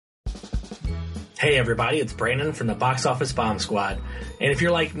Hey everybody, it's Brandon from the Box Office Bomb Squad. And if you're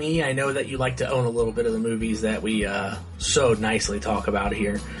like me, I know that you like to own a little bit of the movies that we so nicely talk about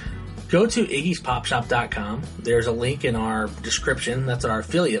here. Go to Iggy'sPopShop.com. There's a link in our description. That's our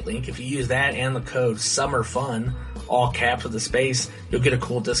affiliate link. If you use that and the code SUMMERFUN, all caps with a space, you'll get a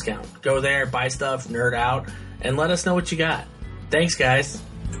cool discount. Go there, buy stuff, nerd out, and let us know what you got. Thanks, guys.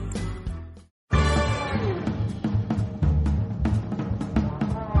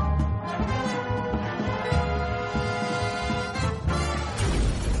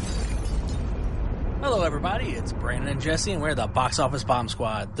 Hello everybody, it's Brandon and Jesse, and we're the Box Office Bomb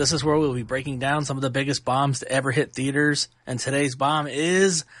Squad. This is where we'll be breaking down some of the biggest bombs to ever hit theaters, and today's bomb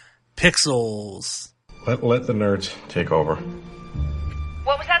is Pixels. Let the nerds take over.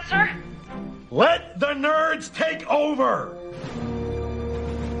 What was that, sir? Let the nerds take over!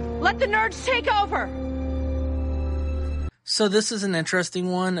 Let the nerds take over! So this is an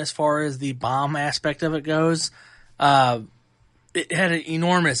interesting one as far as the bomb aspect of it goes. It had an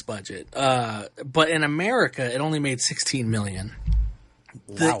enormous budget, but in America, it only made $16 million.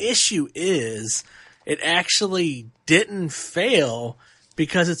 Wow. The issue is it actually didn't fail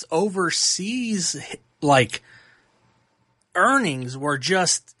because its overseas, earnings were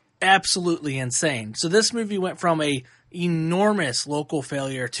just absolutely insane. So this movie went from a enormous local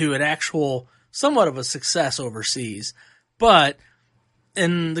failure to an actual, somewhat of a success overseas. But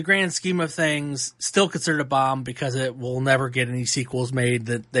in the grand scheme of things, still considered a bomb because it will never get any sequels made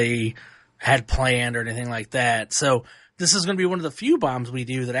that they had planned or anything like that. So this is going to be one of the few bombs we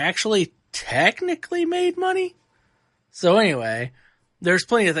do that actually technically made money. So anyway, there's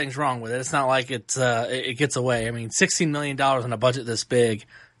plenty of things wrong with it. It's not like it gets away. I mean, $16 million on a budget this big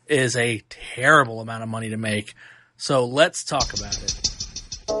is a terrible amount of money to make. So let's talk about it.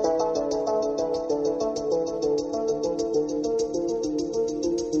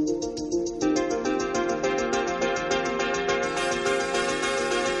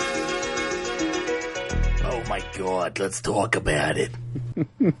 God, let's talk about it.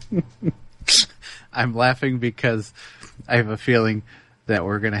 I'm laughing because I have a feeling that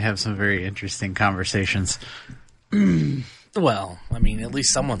we're going to have some very interesting conversations. Well, I mean, at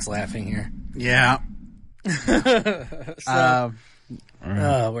least someone's laughing here. Yeah.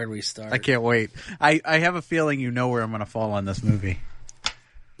 Where do we start? I can't wait. I have a feeling you know where I'm going to fall on this movie.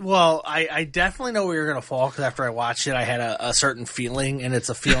 Well, I definitely know where you're going to fall because after I watched it, I had a certain feeling, and it's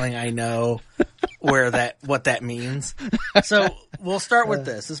a feeling I know what that means. So we'll start with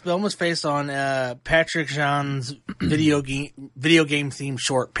this. This film was based on Patrick Jean's video game themed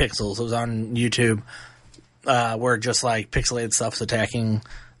short Pixels. It was on YouTube, where just like pixelated stuff's attacking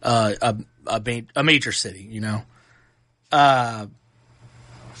a major city, you know.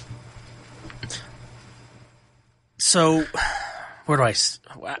 So where do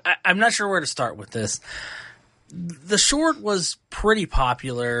I'm not sure where to start with this. The short was pretty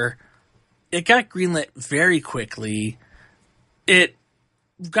popular. It got greenlit very quickly. It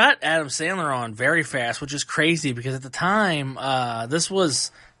got Adam Sandler on very fast, which is crazy because at the time, this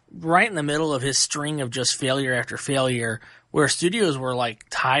was right in the middle of his string of just failure after failure, where studios were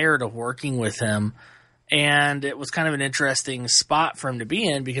tired of working with him. And it was kind of an interesting spot for him to be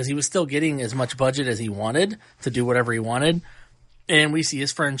in because he was still getting as much budget as he wanted to do whatever he wanted. And we see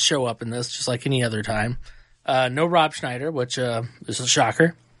his friends show up in this just like any other time. No Rob Schneider, which is a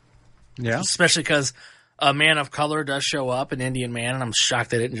shocker. Yeah. Especially because a man of color does show up, an Indian man, and I'm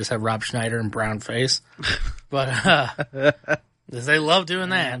shocked they didn't just have Rob Schneider and brown face. But they love doing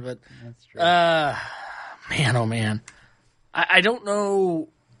that. But that's true. Man, oh man. I don't know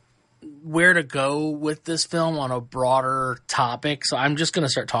where to go with this film on a broader topic, so I'm just going to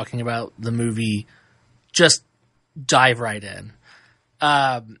start talking about the movie. Just dive right in.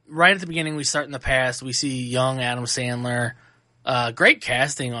 Right at the beginning, we start in the past. We see young Adam Sandler. Great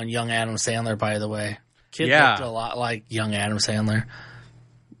casting on young Adam Sandler, by the way. Kid looked a lot like young Adam Sandler.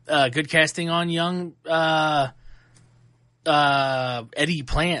 Good casting on young Eddie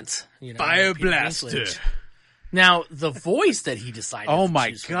Plant. Bioblaster. Now, the voice that he decided to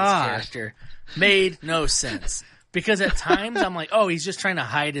choose for this character made no sense. Because at times I'm like, oh, he's just trying to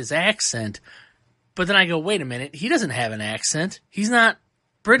hide his accent. But then I go, wait a minute, he doesn't have an accent. He's not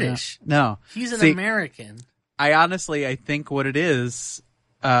British. No. He's an American. I think what it is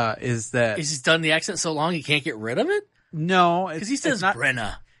that... Is he's done the accent so long he can't get rid of it? No. Because he says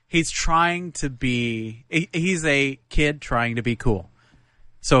Brenna. He's trying to be... He's a kid trying to be cool.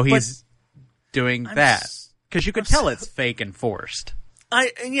 So he's doing that. Because you could tell it's fake and forced.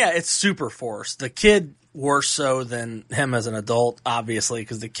 It's super forced. The kid worse so than him as an adult, obviously,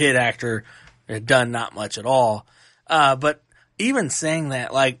 because the kid actor had done not much at all. But even saying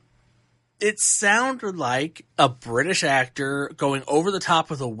that, it sounded like a British actor going over the top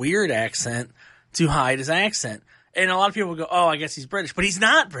with a weird accent to hide his accent. And a lot of people go, oh, I guess he's British. But he's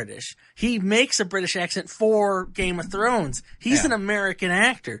not British. He makes a British accent for Game of Thrones. He's an American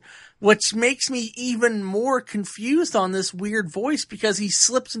actor, which makes me even more confused on this weird voice because he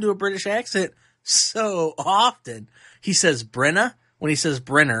slips into a British accent so often. He says Brenna when he says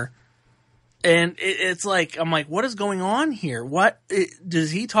Brenner. And it's like, I'm like, what is going on here? Does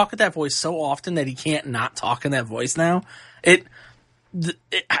he talk with that voice so often that he can't not talk in that voice now? I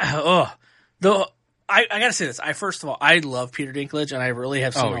gotta say this. First of all, I love Peter Dinklage, and I really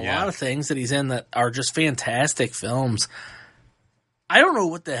have seen a lot of things that he's in that are just fantastic films. I don't know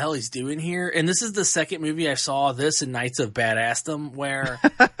what the hell he's doing here, and this is the second movie I saw this in Knights of Badassdom, where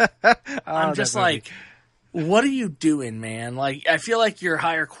I'm just like, what are you doing, man? Like, I feel like you're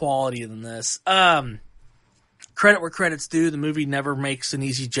higher quality than this. Credit where credit's due. The movie never makes an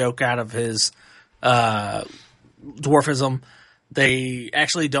easy joke out of his dwarfism. They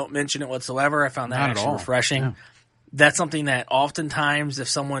actually don't mention it whatsoever. I found that actually refreshing. Yeah. That's something that oftentimes if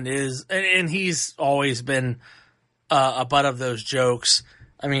someone is, and he's always been a butt of those jokes.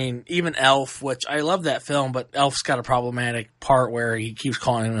 I mean, even Elf, which I love that film, but Elf's got a problematic part where he keeps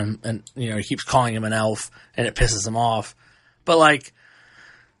calling him, and he keeps calling him an elf, and it pisses him off. But like,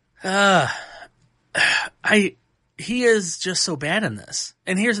 he is just so bad in this.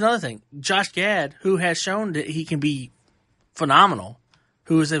 And here's another thing: Josh Gad, who has shown that he can be phenomenal,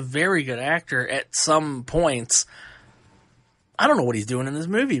 who is a very good actor at some points. I don't know what he's doing in this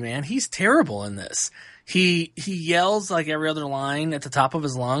movie, man. He's terrible in this. He yells like every other line at the top of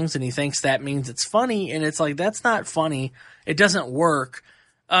his lungs, and he thinks that means it's funny, and it's like, that's not funny. It doesn't work.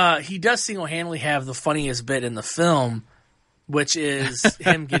 He does single-handedly have the funniest bit in the film, which is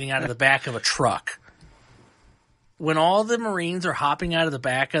him getting out of the back of a truck. When all the Marines are hopping out of the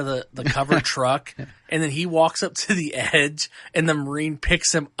back of the covered truck, and then he walks up to the edge, and the Marine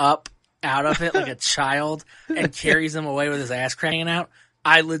picks him up out of it like a child and carries him away with his ass cracking out,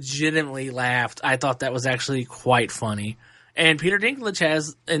 I legitimately laughed. I thought that was actually quite funny. And Peter Dinklage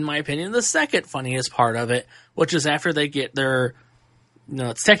has, in my opinion, the second funniest part of it, which is after they get their,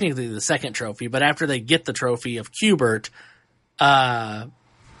 it's technically the second trophy, but after they get the trophy of Q*bert,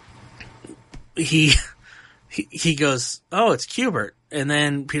 he goes, oh, it's Q*bert. And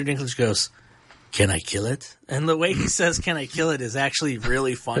then Peter Dinklage goes, can I kill it? And the way he says, can I kill it, is actually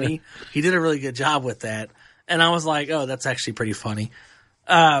really funny. He did a really good job with that. And I was like, oh, that's actually pretty funny.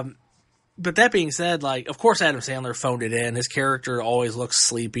 But that being said, like, of course Adam Sandler phoned it in. His character always looks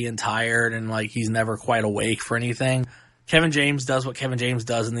sleepy and tired, and like he's never quite awake for anything. Kevin James does what Kevin James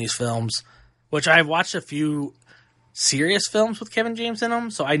does in these films, which I've watched a few serious films with Kevin James in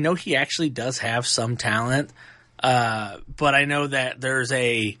them, so I know he actually does have some talent. But I know that there's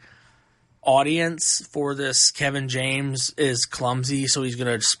a audience for this. Kevin James is clumsy, so he's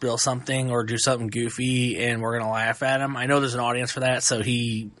going to spill something or do something goofy, and we're going to laugh at him. I know there's an audience for that, so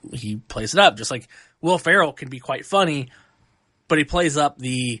he plays it up. Just like Will Ferrell can be quite funny, but he plays up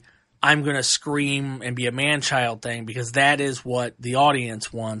the I'm going to scream and be a man-child thing because that is what the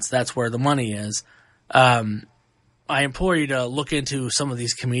audience wants. That's where the money is. I implore you to look into some of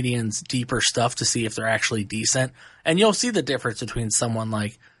these comedians' deeper stuff to see if they're actually decent, and you'll see the difference between someone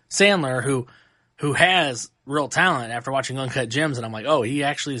like Sandler, who has real talent after watching Uncut Gems, and I'm like, oh, he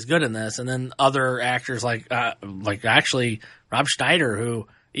actually is good in this. And then other actors like actually Rob Schneider, who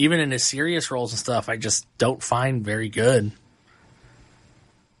even in his serious roles and stuff, I just don't find very good.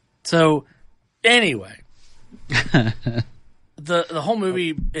 So, anyway, the whole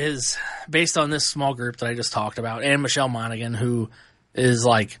movie is based on this small group that I just talked about, and Michelle Monaghan, who is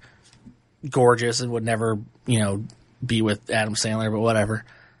like gorgeous and would never, be with Adam Sandler, but whatever.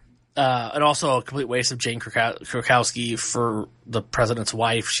 And also a complete waste of Jane Krakowski for the president's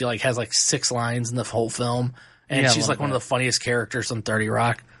wife. She has 6 lines in the whole film, and she's one of the funniest characters on 30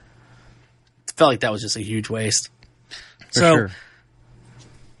 Rock. Felt like that was just a huge waste. Sure.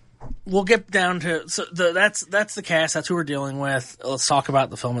 We'll get down to that's the cast. That's who we're dealing with. Let's talk about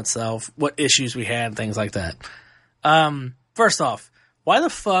the film itself, what issues we had, things like that. First off, why the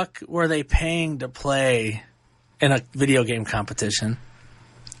fuck were they paying to play in a video game competition?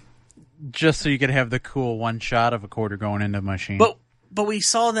 Just so you could have the cool one shot of a quarter going into a machine. But we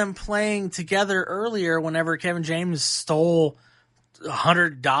saw them playing together earlier whenever Kevin James stole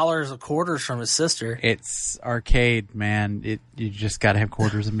 $100 of quarters from his sister. It's arcade, man. You just got to have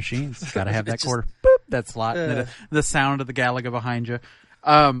quarters of machines. Got to have that quarter. Boop, that slot. The sound of the Galaga behind you.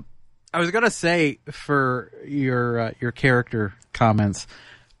 I was gonna say for your character comments.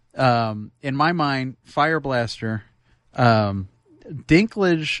 In my mind, Fire Blaster,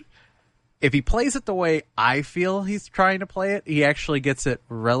 Dinklage if he plays it the way I feel he's trying to play it, he actually gets it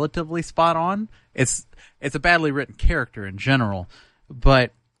relatively spot on. It's a badly written character in general,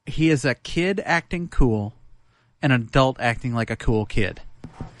 but he is a kid acting cool, an adult acting like a cool kid.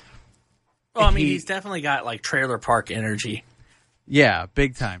 Well, I mean, he's definitely got like trailer park energy. Yeah,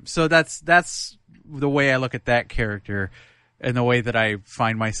 big time. So that's the way I look at that character, and the way that I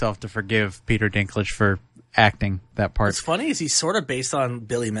find myself to forgive Peter Dinklage for acting that part. What's funny is he's sort of based on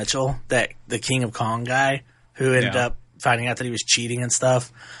Billy Mitchell, the King of Kong guy, who ended up finding out that he was cheating and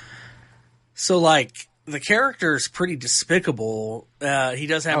stuff. So, like, the character's pretty despicable. He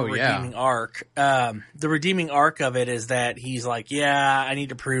does have a redeeming arc. The redeeming arc of it is that he's like, yeah, I need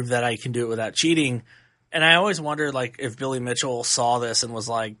to prove that I can do it without cheating. And I always wondered, like, if Billy Mitchell saw this and was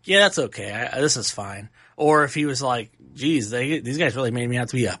like, yeah, that's okay. This is fine. Or if he was like, geez, these guys really made me out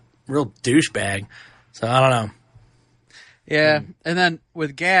to be a real douchebag. So, I don't know. Yeah, and then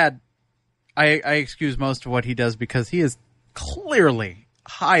with Gad, I excuse most of what he does because he is clearly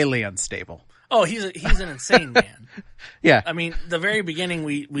highly unstable. Oh, he's an insane man. Yeah. I mean, the very beginning,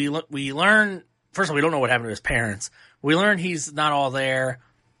 we learn, first of all, we don't know what happened to his parents. We learn he's not all there.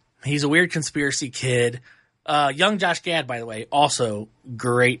 He's a weird conspiracy kid. Young Josh Gad, by the way, also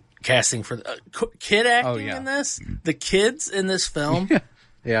great casting for kid acting in this. The kids in this film,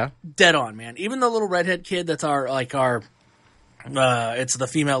 dead on, man. Even the little redhead kid that's it's the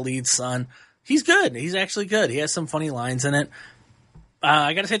female lead's son. He's good. He's actually good. He has some funny lines in it.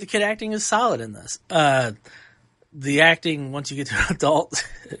 I gotta say the kid acting is solid in this. The acting, once you get to an adult,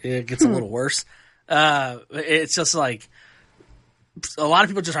 it gets a little worse. It's just like, a lot of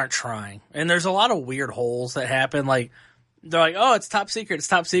people just aren't trying. And there's a lot of weird holes that happen. Like, they're like, oh, it's top secret.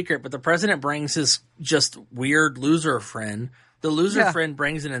 But the president brings his just weird loser friend. The loser friend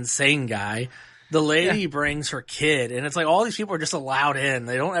brings an insane guy. The lady brings her kid. And it's like all these people are just allowed in.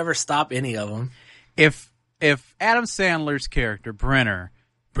 They don't ever stop any of them. If Adam Sandler's character, Brenna,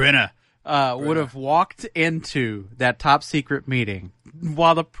 would have walked into that top secret meeting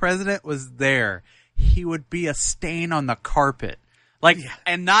while the president was there, he would be a stain on the carpet.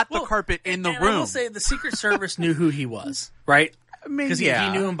 And not the carpet in the room. I will say the Secret Service knew who he was, right? I mean, because he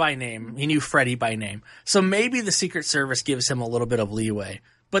knew him by name. He knew Freddie by name. So maybe the Secret Service gives him a little bit of leeway.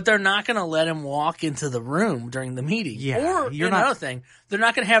 But they're not going to let him walk into the room during the meeting. Yeah, or, another thing, they're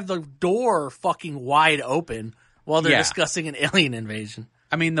not going to have the door fucking wide open while they're discussing an alien invasion.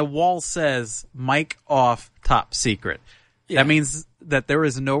 I mean, the wall says, mic off, top secret. Yeah. That means that there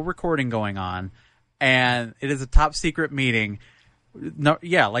is no recording going on, and it is a top secret meeting. No,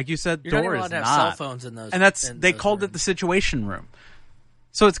 like you said, You're door not is to have not. cell phones in those. And they called it the Situation Room.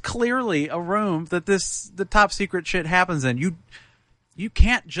 So it's clearly a room that the top secret shit happens in. You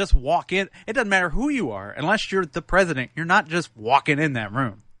can't just walk in. It doesn't matter who you are, unless you're the president. You're not just walking in that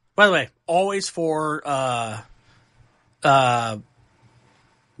room. By the way, always for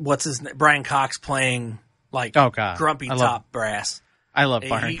what's his name? Brian Cox playing grumpy top brass. I love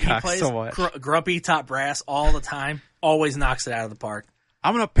Brian Cox plays so much. Grumpy top brass all the time. Always knocks it out of the park.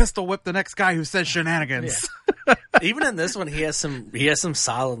 I'm gonna pistol whip the next guy who says shenanigans. Yeah. Even in this one, he has some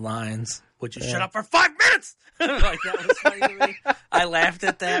solid lines. Would you shut up for 5 minutes? Like, that was funny to me. I laughed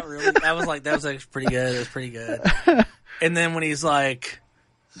at that. Really, that was actually pretty good. It was pretty good. And then when he's like,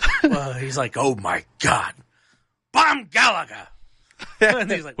 "Oh my God, Bomb Galaga!"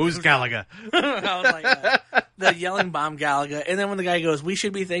 And he's like, "Who's Galaga?" I was like, the yelling Bomb Galaga. And then when the guy goes, "We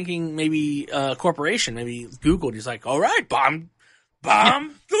should be thinking maybe a corporation, maybe Google." And he's like, "All right, Bomb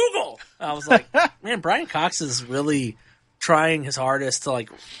Google." I was like, man, Brian Cox is really trying his hardest to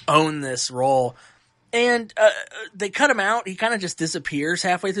own this role. And they cut him out. He kind of just disappears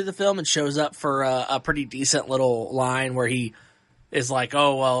halfway through the film and shows up for a pretty decent little line where he is like,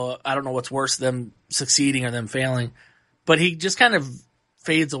 "Oh, well, I don't know what's worse, them succeeding or them failing." But he just kind of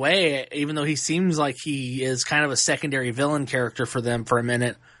fades away, even though he seems like he is kind of a secondary villain character for them for a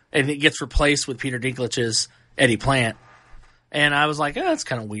minute. And it gets replaced with Peter Dinklage's Eddie Plant. And I was like, oh, that's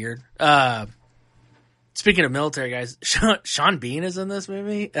kind of weird. Speaking of military guys, Sean Bean is in this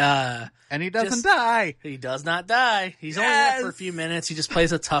movie. And he doesn't die. He does not die. He's only in it for a few minutes. He just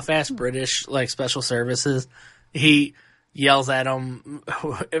plays a tough-ass British, special services. He yells at him,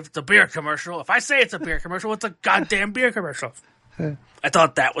 if it's a beer commercial, if I say it's a beer commercial, it's a goddamn beer commercial. I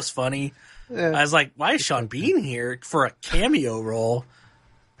thought that was funny. Yeah. I was like, why is Sean Bean here for a cameo role?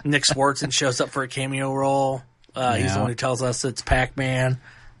 Nick Swartzen shows up for a cameo role. He's the one who tells us it's Pac-Man.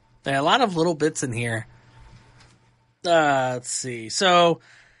 There are a lot of little bits in here. Let's see. So,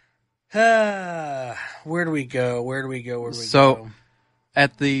 where do we go? So,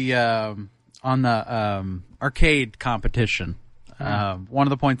 at the on the arcade competition, One of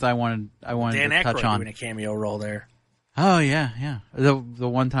the points I wanted Dan to touch Aykroyd on. doing a cameo role there. Oh yeah. The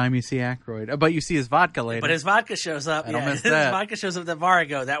one time you see Aykroyd, but you see his vodka later. But his vodka shows up. I don't miss his that. vodka shows up at the bar. I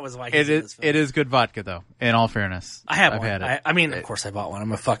go, that was why he's in this film. It is good vodka though. In all fairness, I've one. had it. I mean, of course I bought one.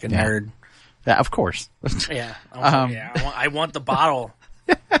 I'm a fucking Yeah. nerd. Yeah, of course. Yeah. I want the bottle.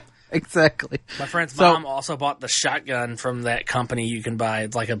 Exactly. My friend's mom also bought the shotgun from that company you can buy.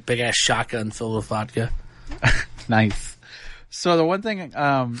 It's like a big ass shotgun filled with vodka. Nice. So the one thing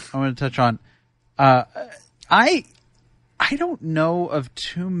I want to touch on, I don't know of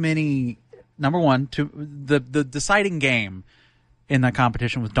too many. Number one, the deciding game in that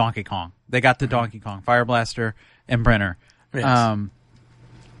competition was Donkey Kong. They got the Donkey Kong, Fire Blaster, and Brenner. Yes.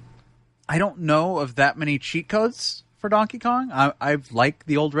 I don't know of that many cheat codes for Donkey Kong. I like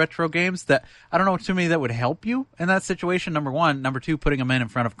the old retro games. That I don't know too many that would help you in that situation. Number one, number two, putting them in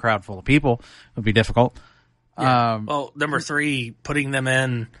front of a crowd full of people would be difficult. Yeah. Well, number three, putting them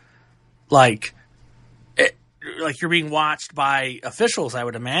in like you're being watched by officials, I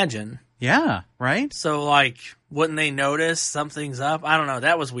would imagine. Yeah, right? So, like, wouldn't they notice something's up? I don't know.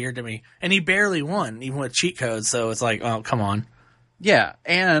 That was weird to me. And he barely won, even with cheat codes. So it's like, oh, come on. Yeah,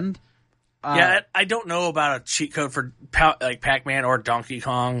 and I don't know about a cheat code for like Pac-Man or Donkey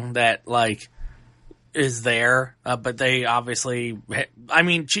Kong that like is there, but they obviously. I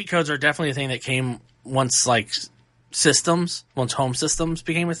mean, cheat codes are definitely a thing that came once once home systems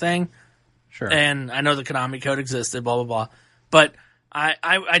became a thing. sure. And I know the Konami code existed, blah blah blah, but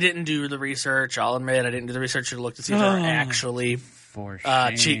I didn't do the research. I'll admit I didn't do the research to look to see if there are actually For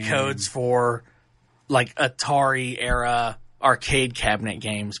cheat codes for like Atari era arcade cabinet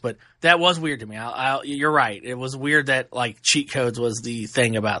games, but that was weird to me. You're right. It was weird that like cheat codes was the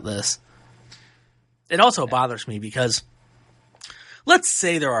thing about this. It also bothers me because let's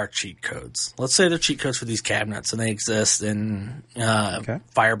say there are cheat codes. Let's say there are cheat codes for these cabinets and they exist and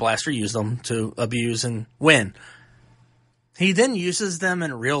Fire Blaster used them to abuse and win. He then uses them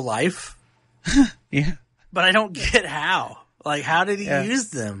in real life. Yeah. But I don't get how. Like, how did he use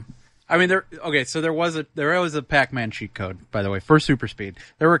them? I mean, there was a Pac-Man cheat code, by the way, for Super Speed.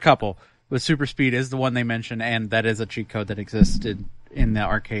 There were a couple, but Super Speed is the one they mentioned, and that is a cheat code that existed in the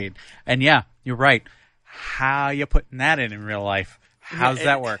arcade. And yeah, you're right. How you putting that in real life? How's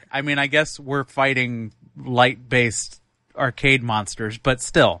that work? I mean, I guess we're fighting light-based arcade monsters, but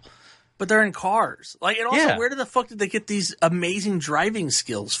still. But they're in cars. Like, and also, where the fuck did they get these amazing driving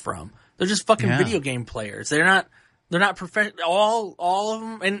skills from? They're just fucking video game players. They're not professional. All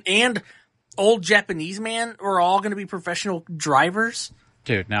of them, and old Japanese man are all going to be professional drivers.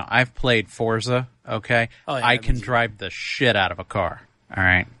 Dude, now I've played Forza. Okay, I can drive the shit out of a car. All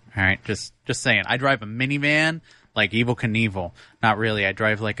right. Just saying. I drive a minivan like Evel Knievel. Not really. I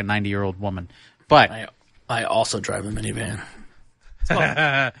drive like a 90-year-old woman. But I also drive a minivan.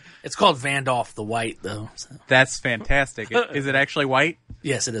 It's called Vandolph the White, though. So. That's fantastic. Is it actually white?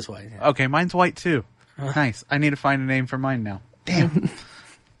 Yes, it is white. Yeah. Okay, mine's white too. Nice. I need to find a name for mine now. Damn.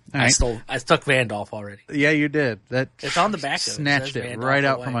 I took Vandolph already. Yeah, you did. It's on the back of it. Snatched it Vandolph right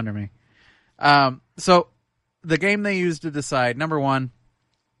out from under me. So the game they used to decide, number one,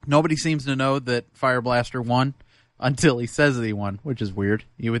 nobody seems to know that Fire Blaster won until he says that he won, which is weird.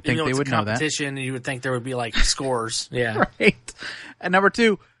 You would think they would know that. Competition, you would think there would be like scores. Yeah. Right. And number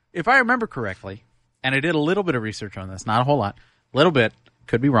two, if I remember correctly, and I did a little bit of research on this, not a whole lot, a little bit,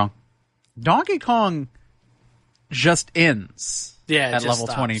 could be wrong. Donkey Kong just ends at level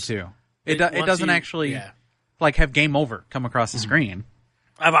 22. It doesn't actually like have game over come across the screen.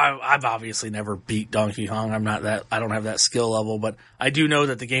 I've obviously never beat Donkey Kong. I don't have that skill level, but I do know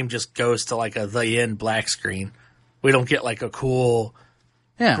that the game just goes to like the end black screen. We don't get like a cool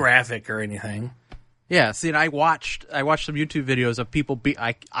graphic or anything. Yeah, see, and I watched some YouTube videos of people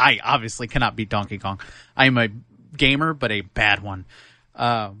I obviously cannot beat Donkey Kong. I'm a gamer, but a bad one.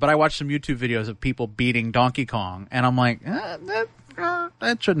 But I watched some YouTube videos of people beating Donkey Kong, and I'm like,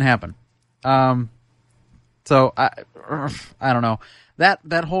 that shouldn't happen. So I don't know.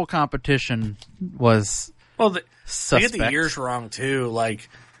 That whole competition was suspect. They get the years wrong too. Like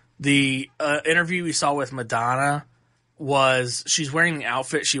the interview we saw with Madonna was she's wearing the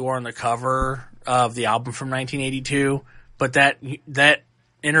outfit she wore on the cover of the album from 1982, but that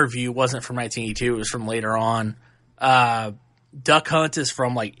interview wasn't from 1982. It was from later on. Duck Hunt is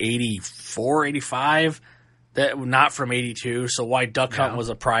from like 84, 85. That not from 82. So why Duck Hunt was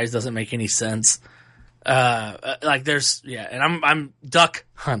a prize doesn't make any sense. Like there's and I'm Duck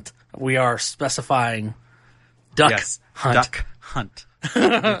Hunt. We are specifying Duck Hunt. Duck Hunt.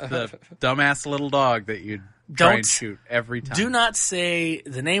 The dumbass little dog that you try and shoot every time. Do not say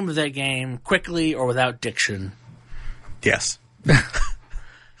the name of that game quickly or without diction. Yes.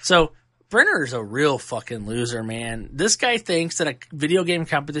 So Brenner's a real fucking loser, man. This guy thinks that a video game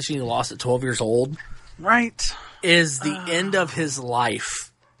competition he lost at 12 years old Right. is the end of his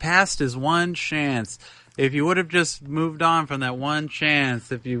life. Past is one chance. If you would have just moved on from that one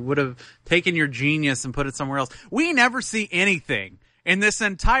chance, if you would have taken your genius and put it somewhere else. We never see anything in this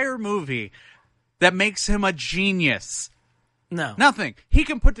entire movie that makes him a genius. No. Nothing. He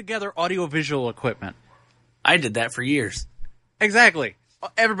can put together audiovisual equipment. I did that for years. Exactly.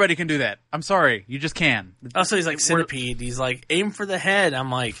 Everybody can do that. I'm sorry. You just can. Also, he's like Centipede. He's like, aim for the head.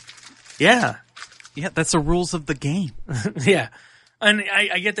 I'm like, yeah. Yeah, that's the rules of the game. Yeah. And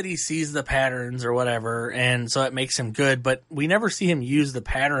I get that he sees the patterns or whatever, and so it makes him good, but we never see him use the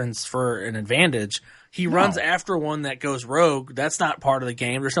patterns for an advantage. He runs after one that goes rogue. That's not part of the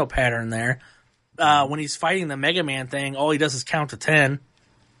game. There's no pattern there. When he's fighting the Mega Man thing, all he does is count to 10.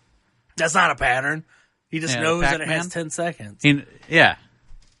 That's not a pattern. He just knows that it has 10 seconds. Yeah,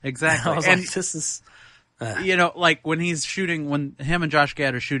 exactly. I was like, this is... You know, like when he's shooting, when him and Josh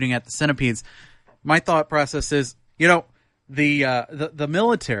Gad are shooting at the centipedes, my thought process is, you know, the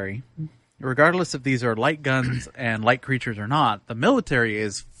military, regardless if these are light guns and light creatures or not, the military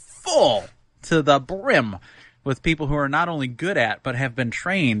is full to the brim with people who are not only good at, but have been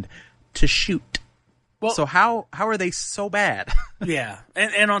trained to shoot. Well, so how are they so bad? Yeah.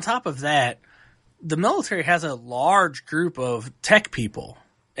 And on top of that, the military has a large group of tech people.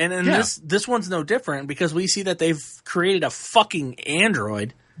 And this one's no different because we see that they've created a fucking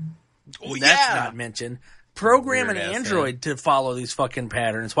android. Oh, That's not mentioned. Program an android to follow these fucking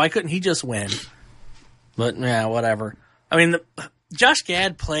patterns. Why couldn't he just win? But, yeah, whatever. I mean, Josh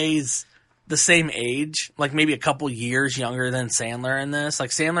Gad plays the same age, like maybe a couple years younger than Sandler in this.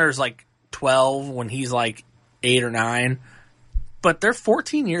 Like, Sandler's like 12 when he's like 8 or 9. But they're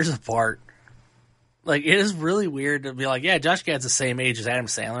 14 years apart. Like, it is really weird to be like, yeah, Josh Gad's the same age as Adam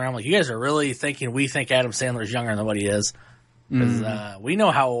Sandler. I'm like, you guys are really thinking we think Adam Sandler's younger than what he is. Because we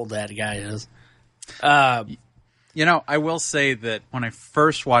know how old that guy is. You know, I will say that when I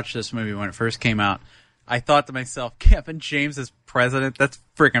first watched this movie, when it first came out, I thought to myself, Kevin James as president, that's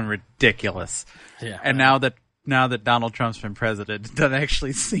freaking ridiculous. Yeah. And now that Donald Trump's been president, it doesn't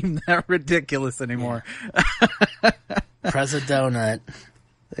actually seem that ridiculous anymore. Yeah. President Donut.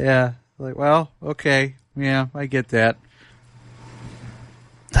 Yeah. Like, well, okay. Yeah, I get that.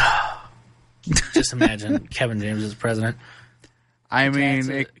 Just imagine Kevin James as president. I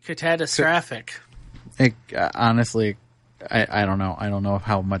mean, catastrophic. Honestly, I don't know. I don't know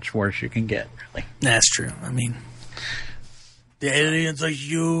how much worse you can get, really. That's true. I mean, the aliens are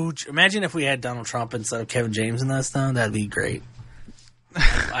huge. Imagine if we had Donald Trump instead of Kevin James in this, though. That'd be great.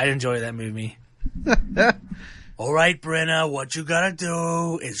 I'd enjoy that movie. All right, Brenna, what you gotta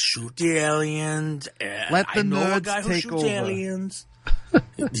do is shoot the aliens. Let the I know nerds a guy who take shoots over. aliens.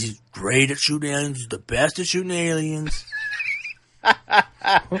 He's great at shooting aliens. He's the best at shooting aliens.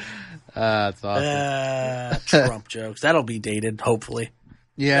 That's awesome. Trump jokes. That'll be dated, hopefully.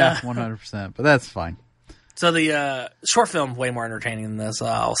 Yeah, 100%. But that's fine. So the short film way more entertaining than this.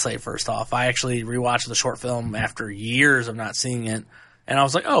 I'll say first off, I actually rewatched the short film after years of not seeing it, and I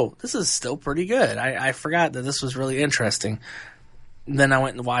was like, "Oh, this is still pretty good." I forgot that this was really interesting. Then I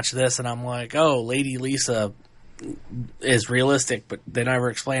went and watched this, and I'm like, "Oh, Lady Lisa is realistic," but they never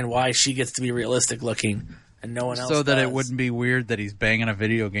explain why she gets to be realistic looking and no one else. So that does. it wouldn't be weird that he's banging a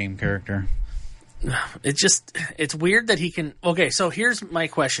video game character. It's weird that he can. Okay, so here's my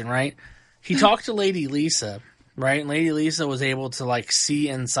question, right? He talked to Lady Lisa, right? And Lady Lisa was able to like see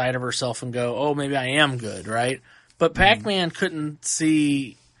inside of herself and go, "Oh, maybe I am good," right? But Pac-Man couldn't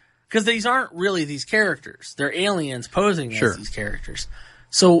see because these aren't really these characters; they're aliens posing as these characters.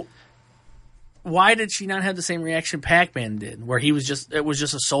 So why did she not have the same reaction Pac-Man did, where it was just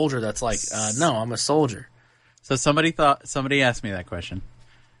a soldier that's like, "No, I'm a soldier." So somebody asked me that question,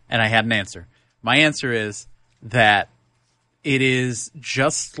 and I had an answer. My answer is that it is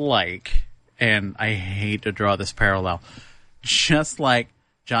just like, and I hate to draw this parallel, just like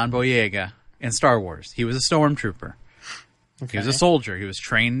John Boyega in Star Wars. He was a stormtrooper. Okay. He was a soldier. He was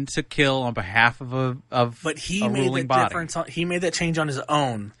trained to kill on behalf of a but he a made ruling the body. difference. He made that change on his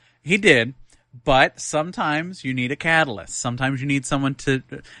own. He did. But sometimes you need a catalyst. Sometimes you need someone to...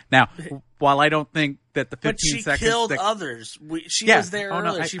 Now, while I don't think that the 15 but she seconds... killed others. She was there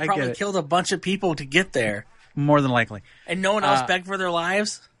earlier. She probably killed a bunch of people to get there. More than likely. And no one else begged for their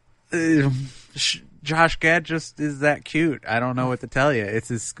lives? Josh Gad just is that cute. I don't know what to tell you. It's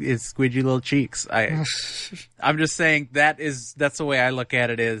his squidgy little cheeks. I'm just saying that's the way I look at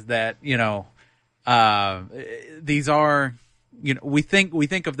it, is that, you know, these are, you know, we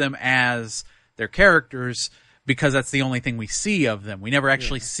think of them as their characters, because that's the only thing we see of them. We never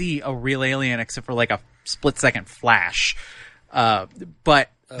actually see a real alien except for like a split-second flash. But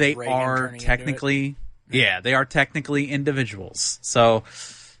they Reagan are turning into technically, they are technically individuals. So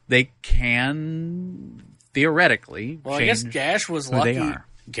they can theoretically Well, I guess change Gash was who lucky. they are.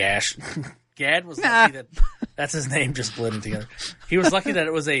 Gash. Gad was lucky that that's his name just blended together. He was lucky that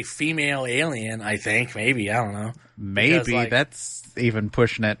it was a female alien, I think. Maybe. I don't know. Maybe Because, like, that's even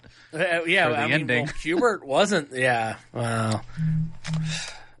pushing it. Yeah, for the I mean, ending. well, Hubert wasn't. Yeah, well,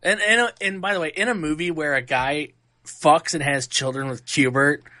 and by the way, in a movie where a guy fucks and has children with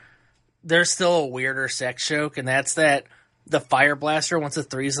Hubert, there's still a weirder sex joke, and that's that the Fire Blaster wants a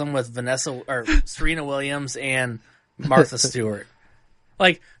threesome with Serena Williams and Martha Stewart.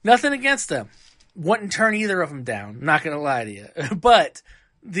 Like, nothing against them. Wouldn't turn either of them down. Not gonna lie to you, but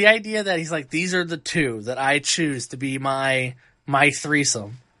the idea that he's like, these are the two that I choose to be my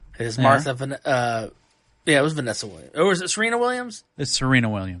threesome. Is Martha? It was Vanessa Williams. Or was it Serena Williams? It's Serena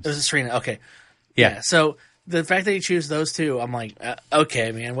Williams. It was Serena. Okay, Yeah. So the fact that he chooses those two, I'm like,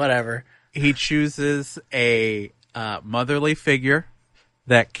 okay, man, whatever. He chooses a motherly figure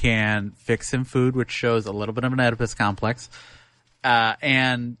that can fix him food, which shows a little bit of an Oedipus complex.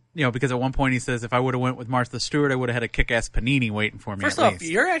 And, because at one point he says, if I would have went with Martha Stewart, I would have had a kick-ass panini waiting for me. First at off,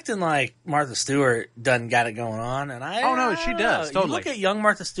 least. you're acting like Martha Stewart done got it going on, and I. Oh, no, she does, You totally. look at young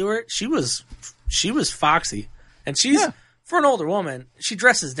Martha Stewart; she was foxy, and she's for an older woman. She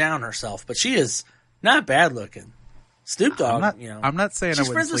dresses down herself, but she is not bad looking. Snoop Dogg, I'm not saying I she's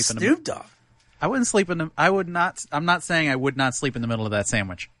wouldn't friends with sleep in the Snoop Dogg. I wouldn't sleep in the. I would not. I'm not saying I would not sleep in the middle of that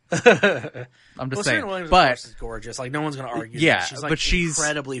sandwich. I'm just saying. Serena Williams, of But course, is gorgeous. Like, no one's going to argue. Yeah, that. She's like but she's-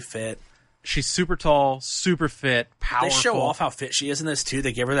 incredibly fit. she's super tall, super fit, powerful. They show off how fit she is in this too.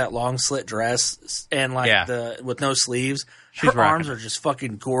 They give her that long slit dress and with no sleeves. She's Her arms rocking are just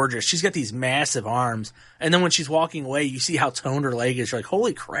fucking gorgeous. She's got these massive arms, and then when she's walking away, you see how toned her leg is. You're like,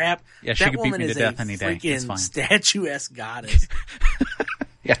 holy crap! Yeah, she that could beat woman me to is death a any day. It's freaking fine. statuesque goddess.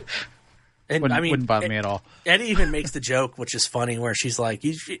 Yeah, And wouldn't bother me at all. Eddie even makes the joke, which is funny, where she's like,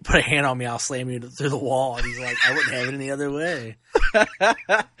 "You put a hand on me, I'll slam you through the wall." And he's like, "I wouldn't have it any other way."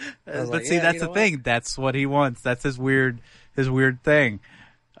 But see, that's the thing. That's what he wants. That's his weird thing.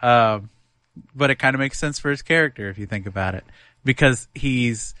 But it kind of makes sense for his character if you think about it, because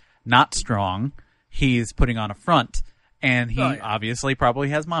he's not strong. He's putting on a front, and he obviously probably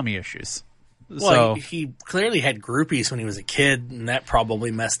has mommy issues. Well, he clearly had groupies when he was a kid, and that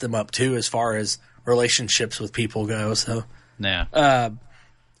probably messed him up too, as far as relationships with people go. So, yeah.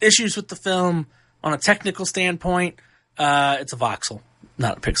 Issues with the film on a technical standpoint, it's a voxel,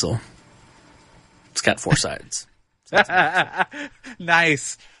 not a pixel. It's got 4 sides.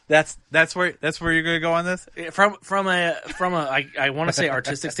 Nice. That's where you're going to go on this. From a I want to say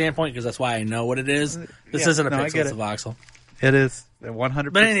artistic standpoint, because that's why I know what it is. This isn't a I pixel; get it's a it. voxel. It is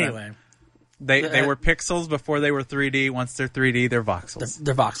 100%. But anyway, they were pixels before they were 3D. Once they're 3D, they're voxels.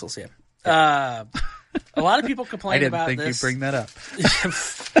 they're voxels. Yeah. A lot of people complain I didn't about think this. you'd bring that up.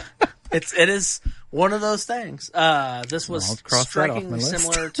 It is one of those things. This was I'll cross that off my strikingly list.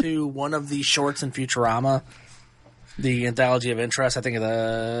 similar to one of the shorts in Futurama, the Anthology of Interest. I think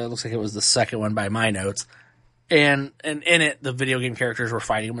looks like it was the second one by my notes. And in it, the video game characters were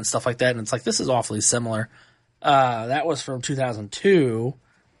fighting them and stuff like that. And it's like, this is awfully similar. That was from 2002.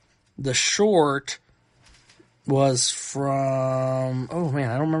 The short was from, oh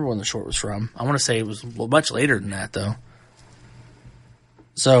man, I don't remember when the short was from. I want to say it was much later than that, though.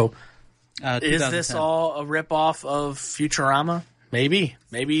 So, is this 2010. all a ripoff of Futurama? Maybe.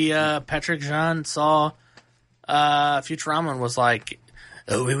 Maybe Patrick Jean saw Futurama and was like,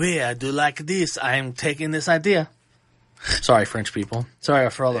 oh, wait, I do like this. I'm taking this idea. Sorry, French people. Sorry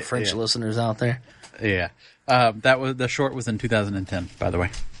for all the French listeners out there. Yeah. The short was in 2010, by the way.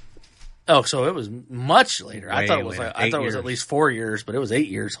 Oh, so it was much later. I Way thought it was later. I 8 thought it was years. at least 4 years, but it was 8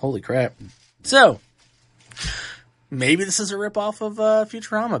 years. Holy crap. So, maybe this is a ripoff of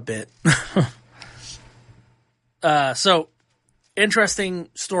Futurama a bit. So, interesting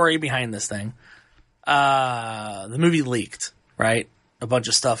story behind this thing. The movie leaked, right? A bunch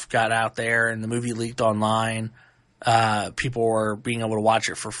of stuff got out there, and the movie leaked online. People were being able to watch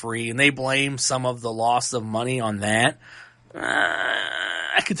it for free, and they blame some of the loss of money on that.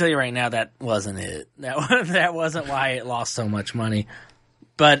 I can tell you right now that wasn't it. That wasn't why it lost so much money.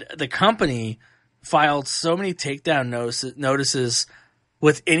 But the company filed so many takedown notices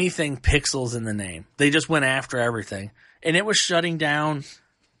with anything pixels in the name. They just went after everything. And it was shutting down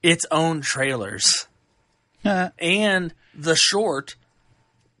its own trailers. And the short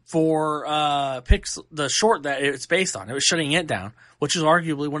for the short that it's based on, it was shutting it down, which is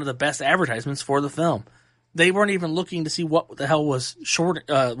arguably one of the best advertisements for the film. They weren't even looking to see what the hell was short,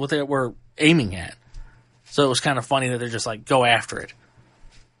 what they were aiming at. So it was kind of funny that they're just like, go after it.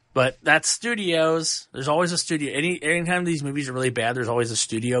 But that's studios. There's always a studio. Anytime these movies are really bad, there's always a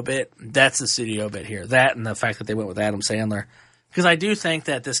studio bit. That's the studio bit here. That and the fact that they went with Adam Sandler. Because I do think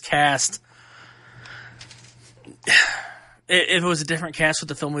that this cast, if it was a different cast, would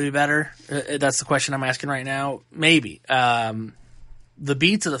the film would be better? That's the question I'm asking right now. Maybe. The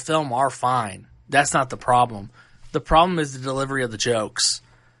beats of the film are fine. That's not the problem. The problem is the delivery of the jokes.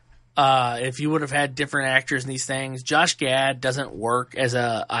 If you would have had different actors in these things, Josh Gad doesn't work as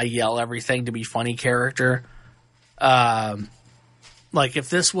a I yell everything to be funny character. Like if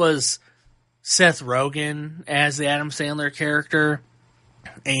this was Seth Rogen as the Adam Sandler character,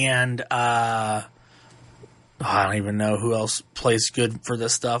 and I don't even know who else plays good for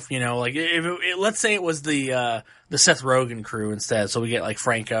this stuff. You know, like let's say it was the Seth Rogen crew instead, so we get like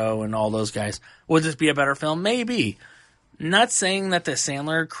Franco and all those guys. Would this be a better film? Maybe. Not saying that the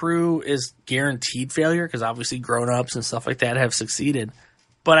Sandler crew is guaranteed failure, because obviously grown-ups and stuff like that have succeeded.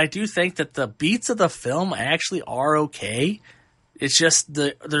 But I do think that the beats of the film actually are okay. It's just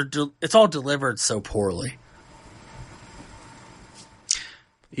it's all delivered so poorly.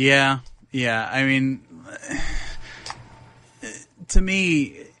 Yeah. I mean, to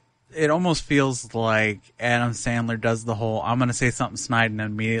me, it almost feels like Adam Sandler does the whole, I'm going to say something snide and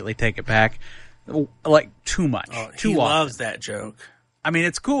immediately take it back. Like, too much. He loves that joke. I mean,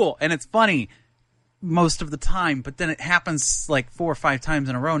 it's cool and it's funny most of the time, but then it happens like 4 or 5 times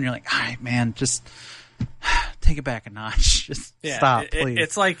in a row, and you're like, all right, man, just take it back a notch. Just stop, please.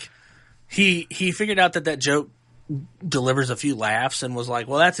 It's like he figured out that joke delivers a few laughs and was like,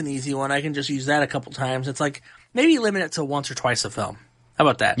 well, that's an easy one. I can just use that a couple times. It's like, maybe limit it to once or twice a film. How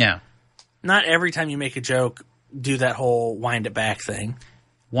about that? Yeah. Not every time you make a joke, do that whole wind it back thing.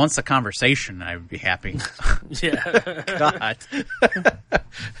 Once a conversation, I would be happy. Yeah. God.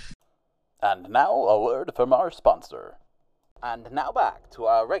 And now a word from our sponsor. And now back to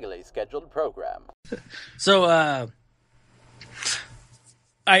our regularly scheduled program. So,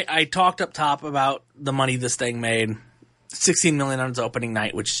 I talked up top about the money this thing made. $16 million on its opening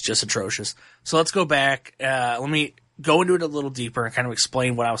night, which is just atrocious. So let's go back. Let me go into it a little deeper and kind of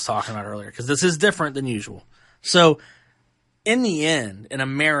explain what I was talking about earlier, because this is different than usual. So, in the end, in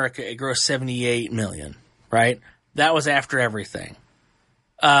America, it grossed $78 million, right? That was after everything.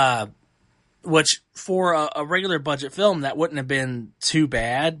 Which, for a regular budget film, that wouldn't have been too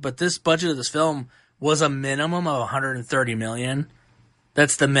bad, but this budget of this film was a minimum of $130 million.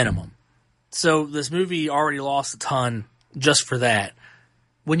 That's the minimum. So this movie already lost a ton just for that.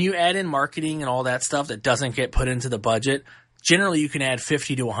 When you add in marketing and all that stuff that doesn't get put into the budget, generally you can add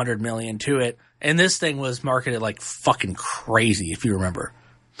 50 to 100 million to it. And this thing was marketed like fucking crazy, if you remember.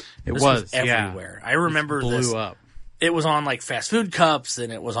 This was everywhere. Yeah. I remember this blew up. It was on like fast food cups,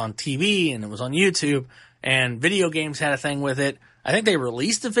 and it was on TV, and it was on YouTube, and video games had a thing with it. I think they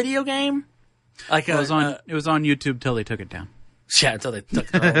released a video game. Like it was on YouTube till they took it down. Yeah, until they took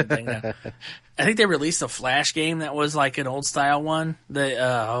their own thing down. I think they released a Flash game that was like an old style one.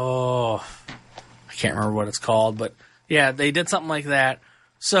 I can't remember what it's called, but yeah, they did something like that.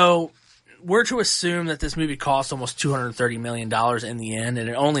 So we're to assume that this movie cost almost $230 million in the end, and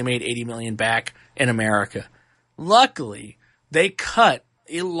it only made $80 million back in America. Luckily, they cut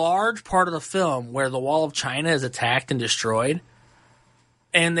a large part of the film where the Wall of China is attacked and destroyed,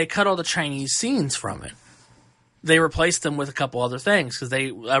 and they cut all the Chinese scenes from it. They replaced them with a couple other things, because they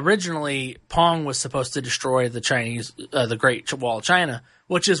originally Pong was supposed to destroy the Chinese, the Great Wall of China,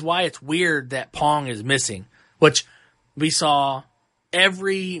 which is why it's weird that Pong is missing. Which we saw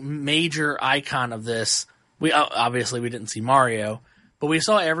every major icon of this. We didn't see Mario, but we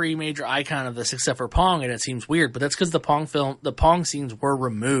saw every major icon of this except for Pong, and it seems weird. But that's because the Pong scenes were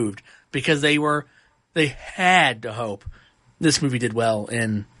removed because they had to hope this movie did well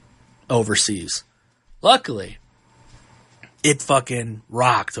in overseas. Luckily, it fucking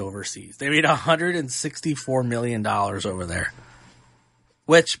rocked overseas. They made $164 million over there,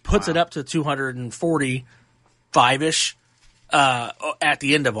 which puts it up to 245-ish at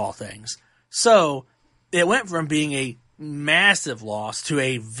the end of all things. So it went from being a massive loss to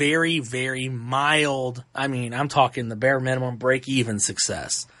a very, very mild, I'm talking the bare minimum break-even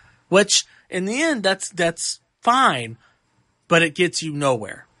success, which in the end, that's fine, but it gets you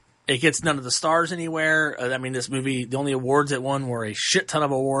nowhere. It gets none of the stars anywhere. This movie, the only awards it won were a shit ton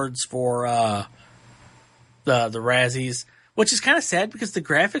of awards for the Razzies, which is kind of sad because the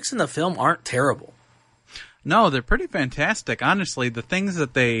graphics in the film aren't terrible. No, they're pretty fantastic. Honestly, the things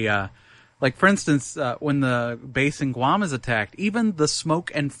that they, like for instance, when the base in Guam is attacked, even the smoke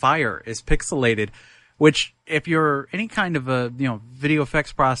and fire is pixelated. which if you're any kind of a, video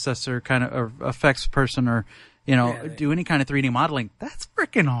effects processor kind of or effects person or, do any kind of 3D modeling, that's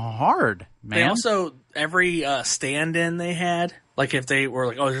freaking hard, man. They also, every stand-in they had, like if they were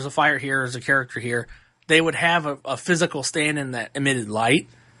like, oh, there's a fire here, there's a character here, they would have a physical stand-in that emitted light.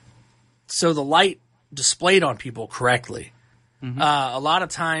 So the light displayed on people correctly. A lot of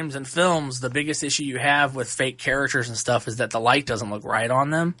times in films, the biggest issue you have with fake characters and stuff is that the light doesn't look right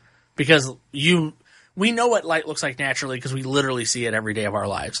on them, because we know what light looks like naturally because we literally see it every day of our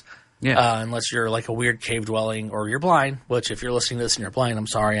lives. Yeah. Unless you're like a weird cave dwelling or you're blind, which if you're listening to this and you're blind, I'm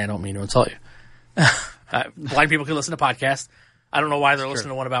sorry, I don't mean to insult you. Blind people can listen to podcasts. I don't know why they're listening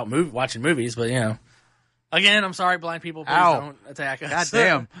to one about watching movies, but again, I'm sorry, blind people. Please don't attack us. God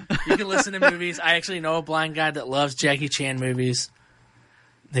damn. You can listen to movies. I actually know a blind guy that loves Jackie Chan movies.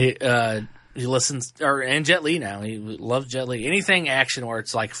 He listens, and Jet Li now. He loves Jet Li. Anything action where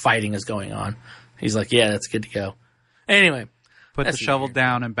it's like fighting is going on, he's like, yeah, that's good to go. Anyway. Put the shovel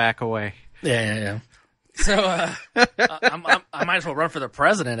down and back away. Yeah. So I might as well run for the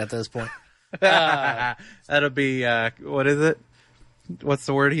president at this point. That'll be, what is it? What's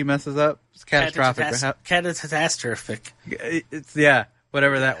the word he messes up? It's catastrophic. Catastrophic. It's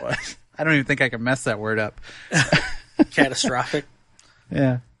whatever that was. I don't even think I can mess that word up. Catastrophic.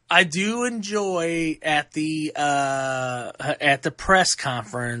 Yeah. I do enjoy at the press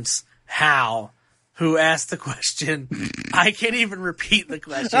conference Hal, who asked the question. I can't even repeat the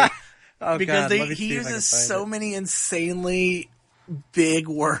question because he uses so many insanely big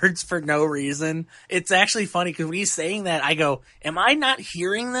words for no reason. It's actually funny because when he's saying that, I go, am I not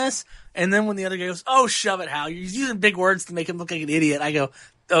hearing this? And then when the other guy goes, oh, shove it, Hal, you're using big words to make him look like an idiot, I go,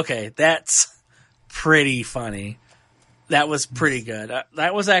 okay, that's pretty funny. That was pretty good.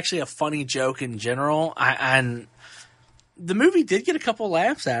 That was actually a funny joke in general. And the movie did get a couple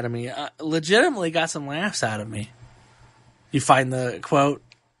laughs out of me. Legitimately got some laughs out of me. You find the quote?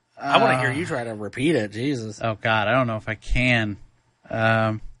 I want to hear you try to repeat it. Jesus. Oh, God. I don't know if I can.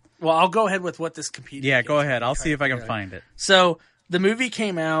 Well, I'll go ahead with what this competing. Yeah, go ahead. I'll see if I can find it. So the movie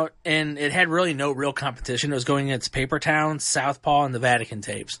came out, and it had really no real competition. It was going against Paper Towns, Southpaw, and the Vatican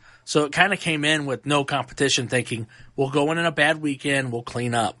Tapes. So it kind of came in with no competition, thinking, we'll go in a bad weekend, we'll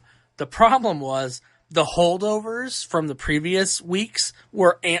clean up. The problem was the holdovers from the previous weeks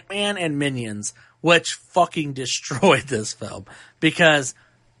were Ant-Man and Minions, which fucking destroyed this film. Because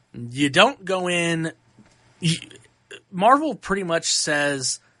you don't go in... Marvel pretty much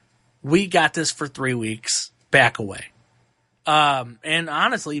says, we got this for 3 weeks, back away. And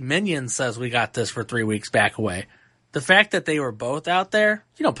honestly, Minions says we got this for 3 weeks, back away. The fact that they were both out there,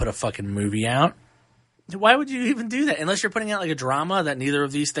 you don't put a fucking movie out. Why would you even do that? Unless you're putting out like a drama that neither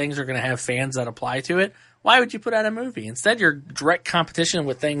of these things are going to have fans that apply to it. Why would you put out a movie? Instead, you're direct competition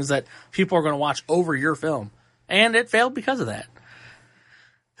with things that people are going to watch over your film. And it failed because of that.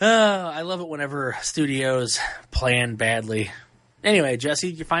 I love it whenever studios plan badly. Anyway,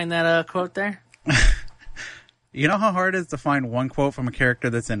 Jesse, did you find that quote there? You know how hard it is to find one quote from a character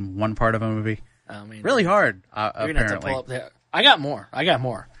that's in one part of a movie? I mean, really hard, apparently. Have to pull up the... I got more.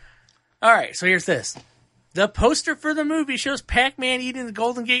 All right, so here's this. The poster for the movie shows Pac-Man eating the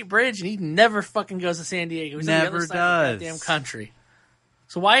Golden Gate Bridge, and he never fucking goes to San Diego. He's never on the other side does. of the goddamn country.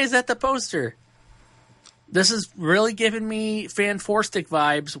 So why is that the poster? This is really giving me Fan Four Stick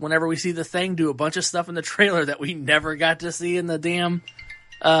vibes whenever we see the Thing do a bunch of stuff in the trailer that we never got to see in the damn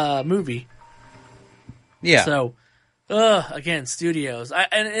movie. Yeah. So, again, studios.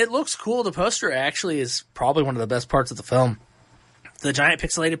 And it looks cool. The poster actually is probably one of the best parts of the film. The giant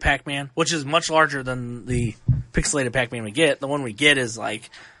pixelated Pac-Man, which is much larger than the pixelated Pac-Man we get. The one we get is like,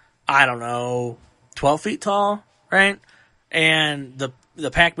 I don't know, 12 feet tall, right? And the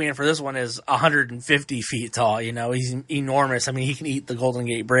Pac-Man for this one is 150 feet tall. You know, he's enormous. I mean, he can eat the Golden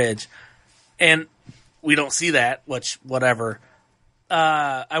Gate Bridge. And we don't see that, which, whatever.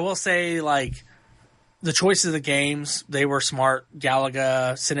 I will say, like, the choice of the games, they were smart.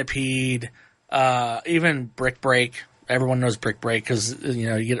 Galaga, Centipede, even Brick Break. Everyone knows Brick Break because, you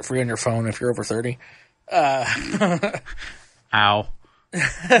know, you get it free on your phone if you're over 30. Ow.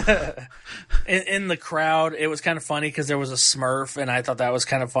 In the crowd, it was kind of funny because there was a Smurf, and I thought that was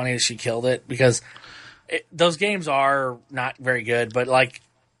kind of funny that she killed it because those games are not very good, but, like,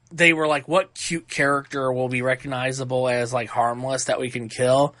 they were like, what cute character will be recognizable as, like, harmless that we can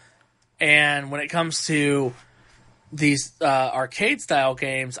kill? And when it comes to these arcade-style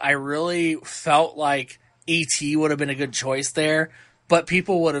games, I really felt like E.T. would have been a good choice there, but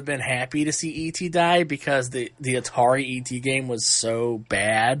people would have been happy to see E.T. die because the Atari E.T. game was so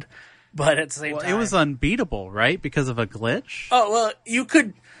bad. But at the same time... it was unbeatable, right? Because of a glitch? Oh, well, you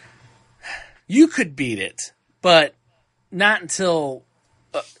could you could beat it, but not until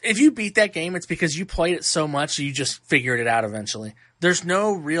if you beat that game, it's because you played it so much you just figured it out eventually. There's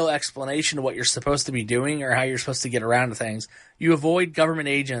no real explanation to what you're supposed to be doing or how you're supposed to get around to things. You avoid government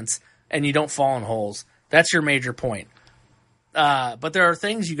agents and you don't fall in holes. That's your major point. But there are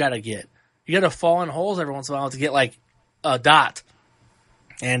things you got to get. You got to fall in holes every once in a while to get like a dot.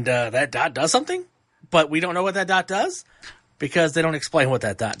 And that dot does something, but we don't know what that dot does because they don't explain what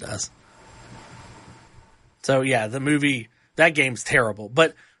that dot does. So yeah, that game's terrible.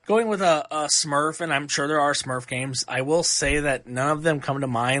 But going with a Smurf, and I'm sure there are Smurf games, I will say that none of them come to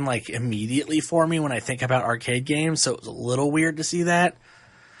mind like immediately for me when I think about arcade games, so it was a little weird to see that.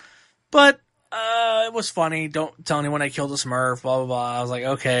 But it was funny. Don't tell anyone I killed a Smurf, blah, blah, blah. I was like,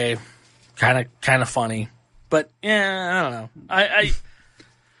 okay, kind of funny. But, yeah, I don't know.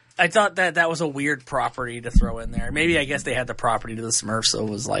 I thought that was a weird property to throw in there. Maybe I guess they had the property to the Smurf, so it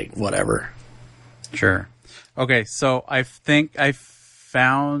was like, whatever. Sure. Okay, so I think I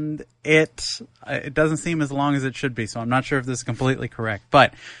found it. It doesn't seem as long as it should be, so I'm not sure if this is completely correct.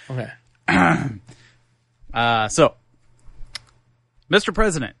 But, okay. So, Mr.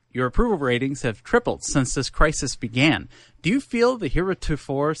 President, your approval ratings have tripled since this crisis began. Do you feel the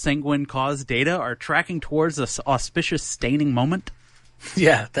heretofore sanguine cause data are tracking towards this auspicious staining moment?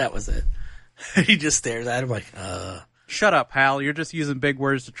 Yeah, that was it. He just stares at him like, Shut up, Hal. You're just using big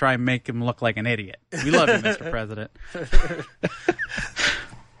words to try and make him look like an idiot. We love you, Mr. President.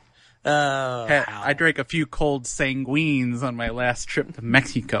 I drank a few cold sanguines on my last trip to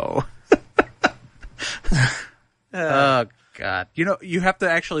Mexico. Oh, God. You know, you have to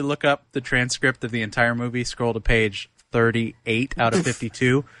actually look up the transcript of the entire movie, scroll to page 38 out of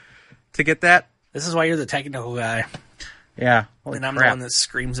 52 to get that. This is why you're the technical guy. Yeah. And I'm the one that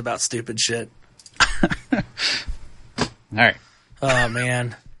screams about stupid shit. All right. Oh,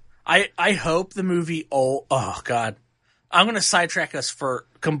 man. I hope the movie... Oh, God. I'm going to sidetrack us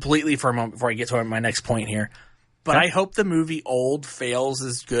completely for a moment before I get to my next point here. But I hope the movie Old fails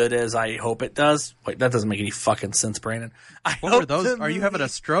as good as I hope it does. Wait, that doesn't make any fucking sense, Brandon. What were those? Are you having a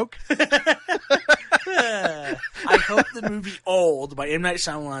stroke? I hope the movie Old by M. Night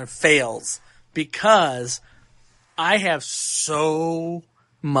Shyamalan fails because I have so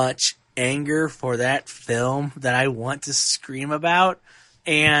much anger for that film that I want to scream about.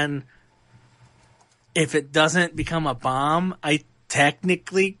 And if it doesn't become a bomb, I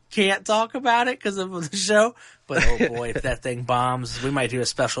technically can't talk about it because of the show. But oh boy, if that thing bombs, we might do a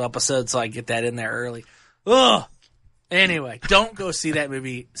special episode so I get that in there early. Ugh. Anyway, don't go see that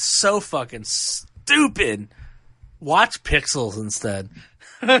movie. So fucking stupid. Watch Pixels instead.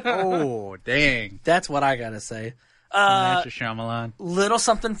 Oh, dang. That's what I gotta say. Shyamalan. Little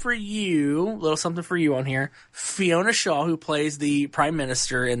something for you on here. Fiona Shaw, who plays the Prime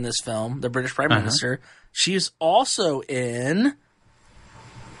Minister in this film, the British Prime Minister, she's also in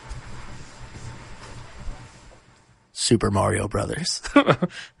Super Mario Brothers.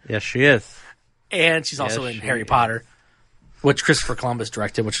 Yes, she is. And she's also in Harry Potter, which Christopher Columbus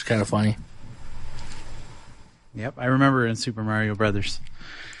directed, which is kind of funny. Yep, I remember in Super Mario Brothers.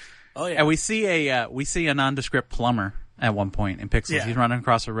 Oh yeah, and we see a nondescript plumber at one point in Pixels. Yeah. He's running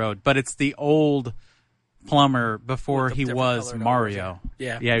across a road, but it's the old plumber before he was Mario.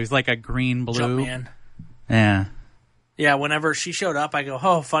 Yeah, he was like a green blue Jumpman. Yeah, yeah. Whenever she showed up, I go,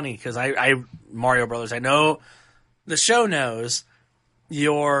 "Oh, funny," because I Mario Brothers. I know the show knows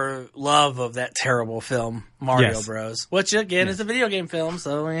your love of that terrible film Mario Bros, which again is a video game film,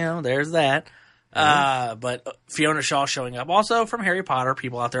 so there's that. But Fiona Shaw showing up also from Harry Potter.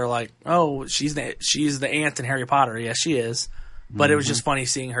 People out there are like, oh, she's the aunt in Harry Potter. Yeah, she is. But it was just funny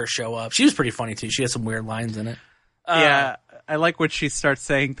seeing her show up. She was pretty funny too. She had some weird lines in it. Yeah, I like when she starts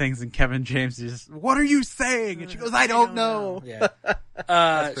saying things and Kevin James is just, what are you saying? And she goes, I don't know.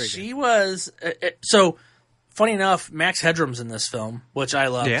 Yeah. She was so funny enough. Max Headroom's in this film, which I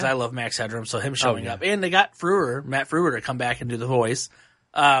love because I love Max Headroom. So him showing up, and they got Matt Frewer, to come back and do the voice.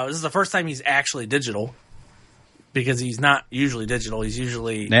 This is the first time he's actually digital because he's not usually digital. He's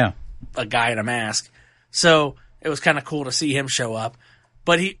usually a guy in a mask. So it was kind of cool to see him show up.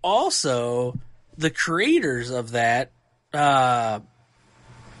 But he also, the creators of that, of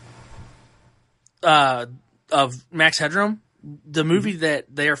Max Headroom, the movie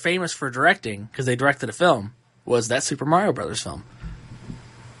that they are famous for directing, because they directed a film, was that Super Mario Brothers film.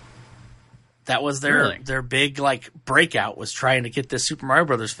 That was their big breakout, was trying to get this Super Mario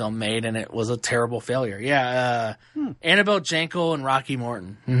Brothers film made, and it was a terrible failure. Yeah, Annabelle Jankel and Rocky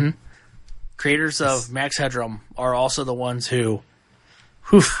Morton, creators of Max Headroom, are also the ones who.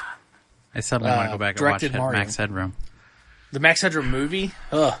 I suddenly want to go back and watch Max Headroom. The Max Headroom movie,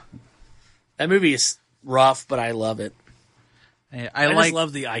 that That movie is rough, but I love it. I just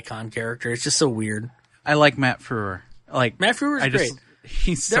love the Icon character. It's just so weird. I like Matt Frewer. Matt Frewer's great.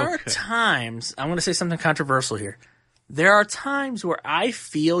 He's so There are good. times, I'm going to say something controversial here. There are times where I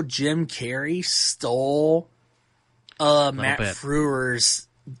feel Jim Carrey stole Matt bit. Frewer's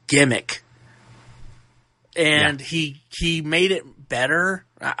gimmick. And he made it better,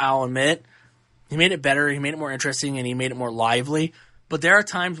 I'll admit. He made it better, he made it more interesting, and he made it more lively. But there are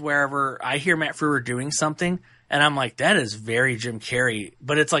times wherever I hear Matt Frewer doing something, and I'm like, that is very Jim Carrey.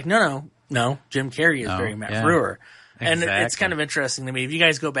 But it's like, no, Jim Carrey is very Matt Frewer. And it's kind of interesting to me. If you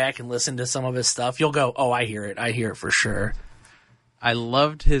guys go back and listen to some of his stuff, you'll go, oh, I hear it for sure. I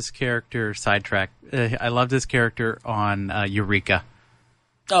loved his character Sidetrack. I loved his character on Eureka.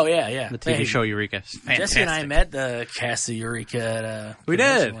 Oh, yeah. The TV show Eureka. Fantastic. Jesse and I met the cast of Eureka at We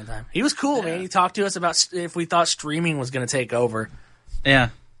did. one time. He was cool, man. He talked to us about if we thought streaming was going to take over. Yeah.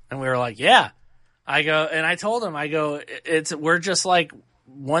 And we were like, yeah. I told him, we're just like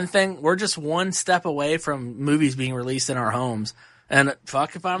we're just one step away from movies being released in our homes. And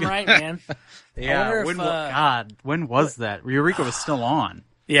fuck if I'm right, man. Yeah. When was that? Eureka was still on.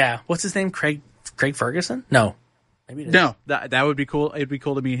 Yeah. What's his name? Craig Ferguson? No. Maybe it is. No, that would be cool. It'd be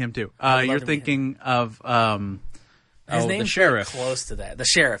cool to meet him too. You're thinking of his name's the sheriff. Close to that. The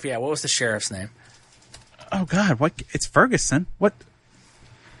sheriff. Yeah. What was the sheriff's name? Oh God, what? It's Ferguson. What?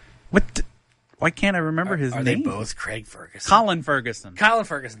 Why can't I remember his name? Are they both Craig Ferguson? Colin Ferguson. Colin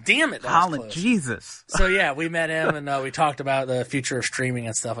Ferguson. Damn it. That was close. Jesus. So yeah, we met him and we talked about the future of streaming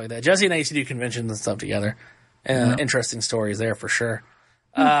and stuff like that. Jesse and I used to do conventions and stuff together. Interesting stories there for sure.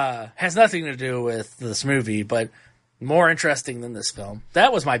 Has nothing to do with this movie, but more interesting than this film.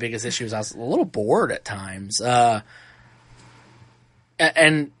 That was my biggest issue. Is I was a little bored at times.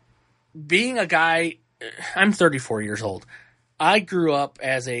 And being a guy, I'm 34 years old. I grew up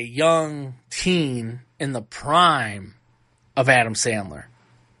as a young teen in the prime of Adam Sandler.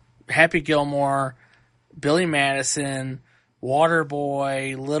 Happy Gilmore, Billy Madison,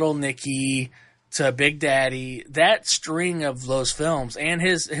 Waterboy, Little Nicky, to Big Daddy. That string of those films and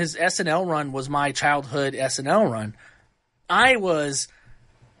his SNL run was my childhood SNL run. I was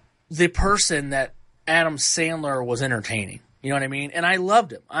the person that Adam Sandler was entertaining. You know what I mean? And I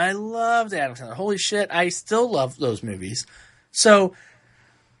loved him. I loved Adam Sandler. Holy shit, I still love those movies. So,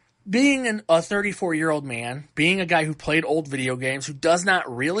 being a 34-year-old man, being a guy who played old video games, who does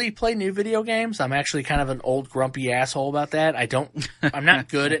not really play new video games, I'm actually kind of an old grumpy asshole about that. I'm not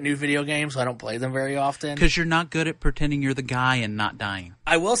good at new video games, so I don't play them very often. Because you're not good at pretending you're the guy and not dying.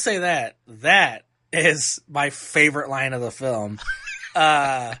 I will say that is my favorite line of the film.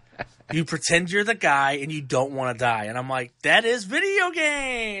 You pretend you're the guy and you don't want to die. And I'm like, that is video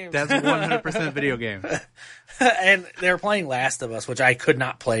games! That's 100% video game. And they were playing Last of Us, which I could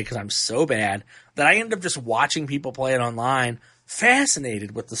not play because I'm so bad that I ended up just watching people play it online,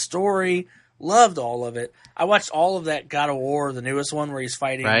 fascinated with the story, loved all of it. I watched all of that God of War, the newest one where he's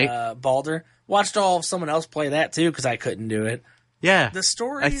fighting Baldur. Watched all of someone else play that too because I couldn't do it. Yeah. The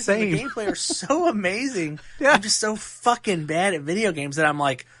stories and the gameplay are so amazing. Yeah. I'm just so fucking bad at video games that I'm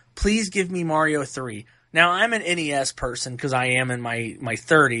like, please give me Mario 3. Now, I'm an NES person because I am in my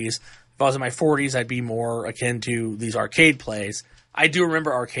 30s. If I was in my 40s, I'd be more akin to these arcade plays. I do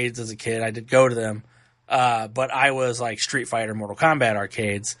remember arcades as a kid. I did go to them. But I was like Street Fighter, Mortal Kombat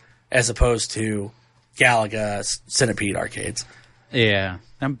arcades as opposed to Galaga, Centipede arcades. Yeah.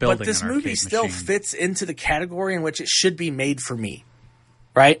 I'm building But this an movie arcade still machine. fits into the category in which it should be made for me.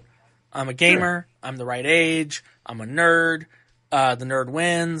 Right? I'm a gamer. Sure. I'm the right age. I'm a nerd. The nerd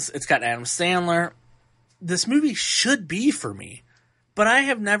wins. It's got Adam Sandler. This movie should be for me. But I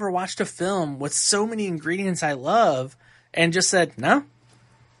have never watched a film with so many ingredients I love and just said, no,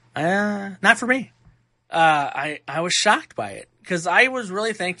 not for me. I was shocked by it because I was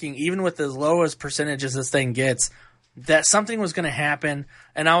really thinking, even with as low as percentage as this thing gets, that something was going to happen.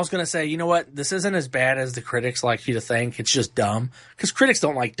 And I was going to say, you know what? This isn't as bad as the critics like you to think. It's just dumb. Because critics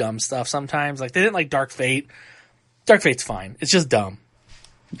don't like dumb stuff sometimes. Like, they didn't like Dark Fate. Dark Fate's fine. It's just dumb.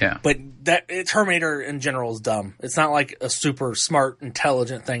 Yeah. But Terminator in general is dumb. It's not like a super smart,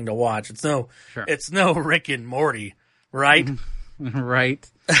 intelligent thing to watch. It's no Rick and Morty, right? Right.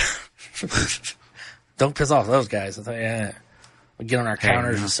 Don't piss off those guys. I thought, yeah, we'll get on our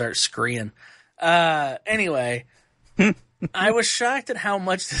counters and start screaming. Anyway, I was shocked at how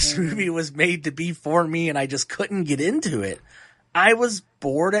much this movie was made to be for me, and I just couldn't get into it. I was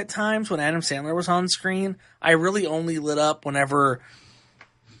bored at times when Adam Sandler was on screen. I really only lit up whenever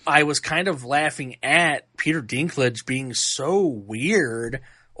I was kind of laughing at Peter Dinklage being so weird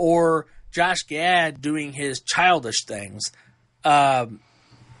or Josh Gad doing his childish things.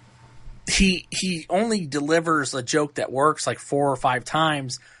 he only delivers a joke that works like 4 or 5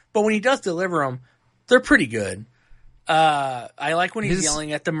 times, but when he does deliver them, they're pretty good. I like when he's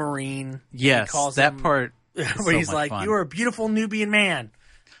yelling at the Marine. Yes, part. Where he's like, fun. "You are a beautiful Nubian man,"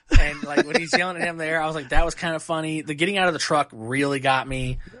 and like when he's yelling at him there, I was like, that was kind of funny. The getting out of the truck really got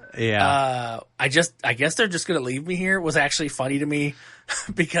me. Yeah. I guess they're just gonna leave me here was actually funny to me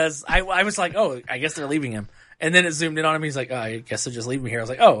because I was like, oh, I guess they're leaving him, and then it zoomed in on him. He's like, oh, I guess they're just leaving me here. I was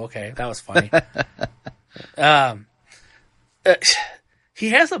like, oh, okay, that was funny. He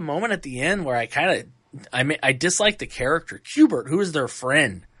has a moment at the end where I dislike the character Q*bert, who is their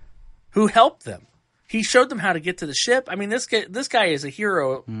friend, who helped them. He showed them how to get to the ship. I mean, this guy is a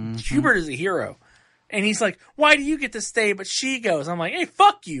hero. Mm-hmm. Q*bert is a hero. And he's like, why do you get to stay, but she goes? I'm like, hey,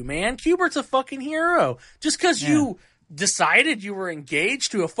 fuck you, man. Q*bert's a fucking hero. Just because you decided you were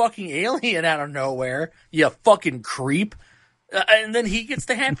engaged to a fucking alien out of nowhere, you fucking creep. And then he gets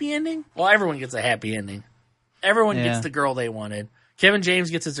the happy ending? Well, everyone gets a happy ending. Everyone gets the girl they wanted. Kevin James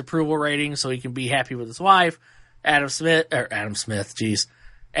gets his approval rating so he can be happy with his wife. Adam Smith, jeez.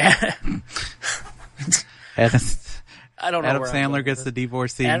 I don't know. Adam Sandler gets the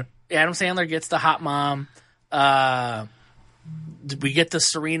divorcee. Adam Sandler gets the hot mom. We get the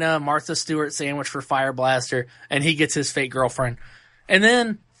Serena Martha Stewart sandwich for Fire Blaster, and he gets his fake girlfriend. And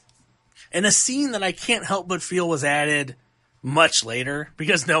then, in a scene that I can't help but feel was added much later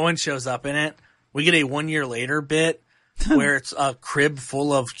because no one shows up in it, we get a 1 year later bit where it's a crib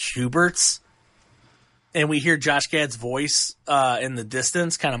full of Q*berts, and we hear Josh Gad's voice in the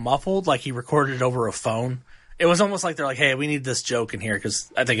distance, kind of muffled, like he recorded it over a phone. It was almost like they're like, hey, we need this joke in here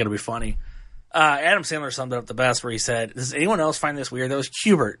because I think it'll be funny. Adam Sandler summed it up the best where he said, does anyone else find this weird? That was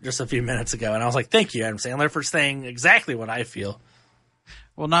Q*bert just a few minutes ago. And I was like, thank you, Adam Sandler, for saying exactly what I feel.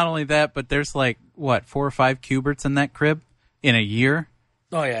 Well, not only that, but there's like, 4 or 5 Q*berts in that crib in a year?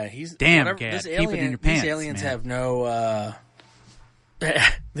 Oh, yeah. He's damn, Gad, keep it in your pants. These aliens have no...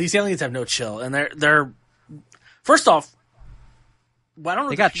 these aliens have no chill. And they're... First off, I don't know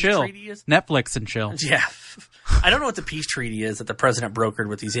they got chill. Netflix and chill. Yeah. I don't know what the peace treaty is that the president brokered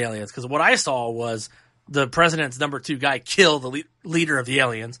with these aliens, because what I saw was the president's number 2 guy kill the leader of the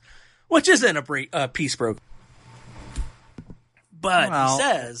aliens, which isn't a peace broker. But he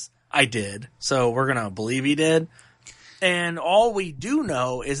says, I did, so we're going to believe he did. And all we do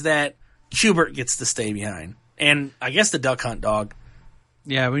know is that Q*bert gets to stay behind. And I guess the duck hunt dog.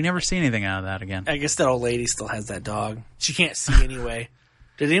 Yeah, we never see anything out of that again. I guess that old lady still has that dog. She can't see anyway.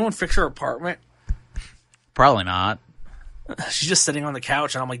 Did anyone fix her apartment? Probably not. She's just sitting on the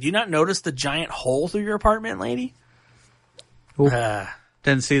couch, and I'm like, do you not notice the giant hole through your apartment, lady?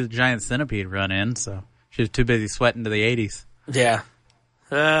 Didn't see the giant centipede run in, so she was too busy sweating to the 80s. Yeah.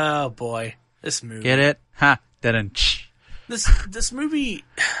 Oh, boy. This movie. Get it? Ha. Didn't. This movie...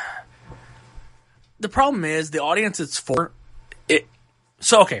 The problem is, the audience it's for...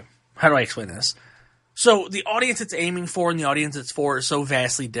 So, okay, how do I explain this? So, the audience it's aiming for and the audience it's for is so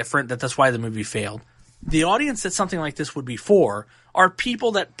vastly different that's why the movie failed. The audience that something like this would be for are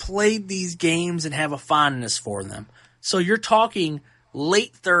people that played these games and have a fondness for them. So, you're talking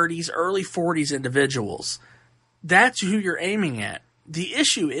late 30s, early 40s individuals. That's who you're aiming at. The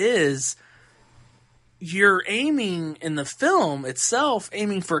issue is you're aiming in the film itself,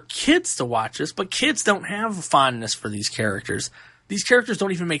 aiming for kids to watch this, but kids don't have a fondness for these characters. These characters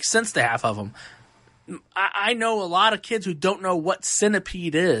don't even make sense to half of them. I know a lot of kids who don't know what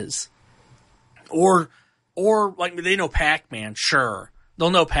Centipede is. Or like, they know Pac-Man, sure. They'll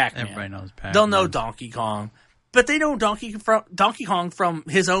know Pac-Man. Everybody knows Pac-Man. They'll know Donkey Kong. But they know Donkey Kong from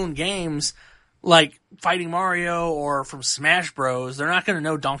his own games, like Fighting Mario or from Smash Bros. They're not going to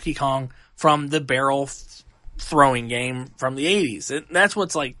know Donkey Kong from the barrel throwing game from the 80s. And that's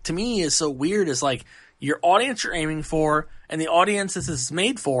what's like, to me, is so weird, is like, your audience you're aiming for and the audience this is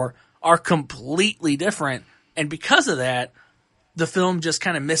made for are completely different. And because of that, the film just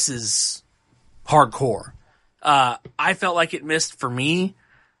kind of misses hardcore. I felt like it missed for me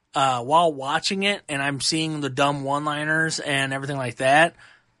while watching it, and I'm seeing the dumb one-liners and everything like that.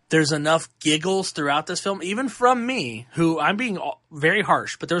 There's enough giggles throughout this film, even from me, who I'm being very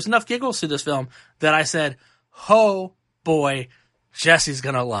harsh, but there was enough giggles through this film that I said, oh boy, Jesse's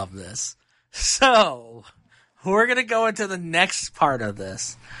going to love this. So, we're going to go into the next part of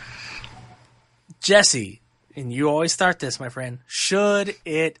this. Jesse, and you always start this, my friend. Should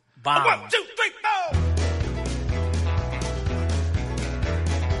it bomb? 1, 2, 3, 4!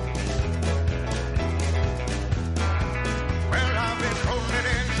 Well, I've been rolling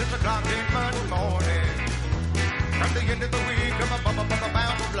in since o'clock in Monday morning. From the end of the week, I'm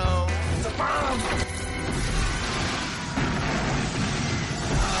about to blow. It's a bomb!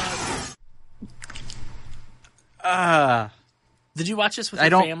 Did you watch this with I your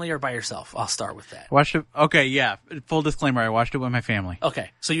don't- family or by yourself? I'll start with that. Watched it. Okay, yeah. Full disclaimer: I watched it with my family.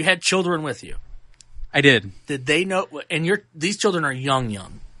 Okay, so you had children with you. I did. Did they know? And these children are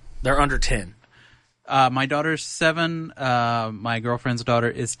young. They're under 10. My daughter's 7. My girlfriend's daughter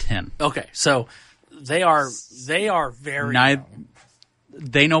is 10. Okay, so they are very young.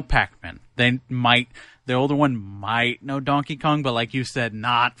 They know Pac-Man. The older one might know Donkey Kong, but like you said,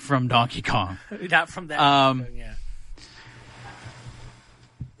 not from Donkey Kong. Not from that. Yeah.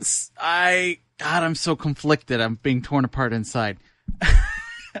 I'm so conflicted. I'm being torn apart inside.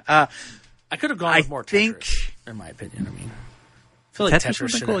 I could have gone with more think- Tetris, in my opinion. I mean, I feel like Tetris Tetris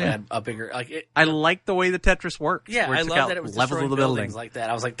would've been should cool, have yeah. had a bigger I like the way the Tetris works. Yeah, where I it took love out that it was levels destroying of the buildings building. like that.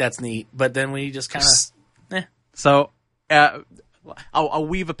 I was like, that's neat. But then we just kind of, So, I'll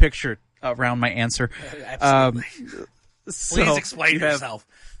weave a picture around my answer. absolutely. So Please explain you have- yourself.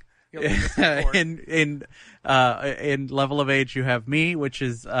 You'll leave this report. in level of age, you have me, which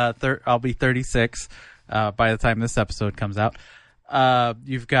is I'll be 36 by the time this episode comes out.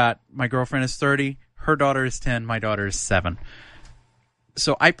 You've got my girlfriend is 30, her daughter is 10, my daughter is 7.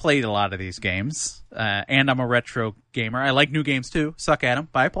 So I played a lot of these games, and I'm a retro gamer. I like new games too. Suck at them,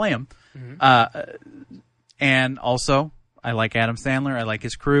 but I play them. And also, I like Adam Sandler. I like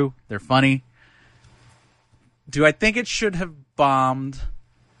his crew. They're funny. Do I think it should have bombed?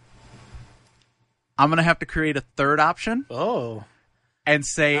 I'm going to have to create a third option Oh, and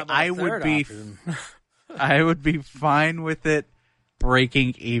say how about I a would third be option? I would be fine with it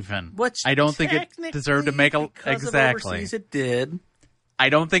breaking even. Which I don't think it deserved to make a because of exactly. overseas it did. I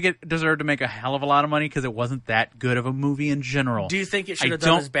don't think it deserved to make a hell of a lot of money because it wasn't that good of a movie in general. Do you think it should I have done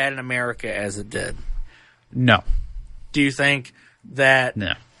don't- as bad in America as it did? No. Do you think that?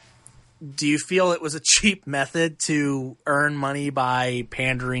 No. Do you feel it was a cheap method to earn money by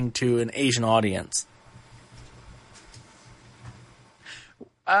pandering to an Asian audience?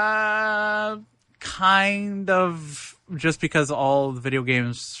 Kind of, just because all the video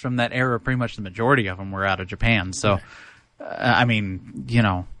games from that era, pretty much the majority of them were out of Japan. So, I mean,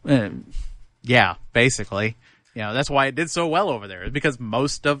 yeah, basically. That's why it did so well over there, because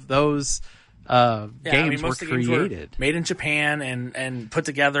most of those games were most of the games were created. made in Japan and put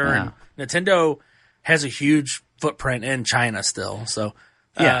together. Yeah. And Nintendo has a huge footprint in China still. So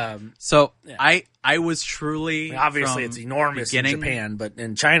So I was truly obviously from it's enormous in beginning- Japan, but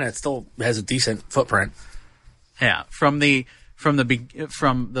in China it still has a decent footprint. Yeah, from the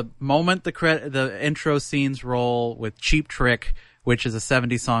moment the intro scenes roll with Cheap Trick, which is a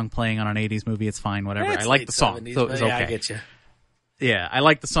 70s song playing on an 80s movie, it's fine, whatever. It's I like late the song, 70s, so it but was yeah, okay. I get you. Yeah, I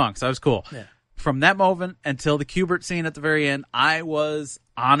like the song, so that was cool. Yeah. From that moment until the Q*bert scene at the very end, I was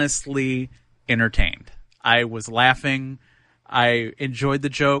honestly entertained. I was laughing. I enjoyed the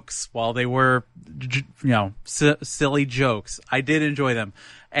jokes while they were, silly jokes. I did enjoy them.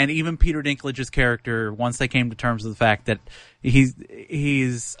 And even Peter Dinklage's character, once they came to terms with the fact that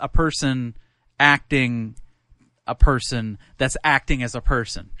he's a person acting a person that's acting as a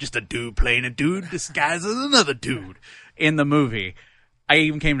person. Just a dude playing a dude disguised as another dude in the movie. I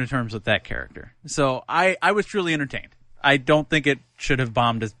even came to terms with that character. So I was truly entertained. I don't think it should have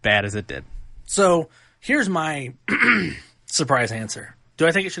bombed as bad as it did. So here's my surprise answer. Do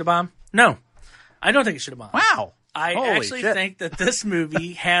I think it should have bombed? No. I don't think it should have bombed. Wow. I Holy actually shit. think that this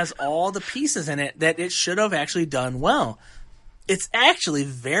movie has all the pieces in it that it should have actually done well. It's actually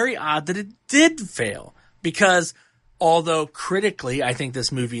very odd that it did fail, because although critically I think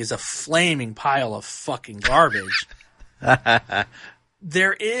this movie is a flaming pile of fucking garbage, there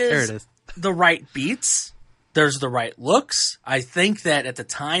There it is. the right beats. There's the right looks. I think that at the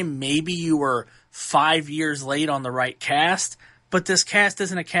time, maybe you were 5 years late on the right cast, but this cast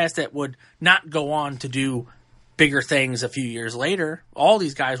isn't a cast that would not go on to do bigger things a few years later. All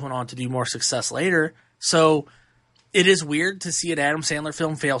these guys went on to do more success later. So it is weird to see an Adam Sandler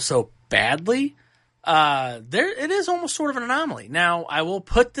film fail so badly. It is almost sort of an anomaly. Now, I will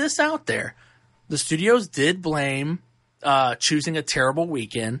put this out there. The studios did blame choosing a terrible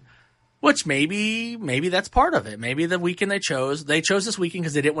weekend, which maybe that's part of it. Maybe the weekend they chose this weekend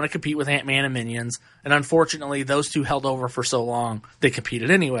because they didn't want to compete with Ant-Man and Minions. And unfortunately, those two held over for so long, they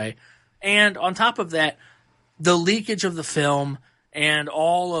competed anyway. And on top of that, the leakage of the film and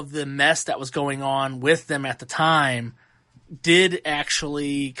all of the mess that was going on with them at the time did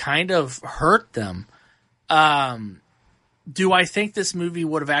actually kind of hurt them. Do I think this movie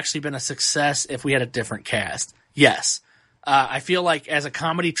would have actually been a success if we had a different cast? Yes. I feel like as a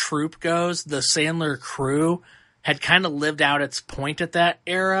comedy troupe goes, the Sandler crew had kind of lived out its point at that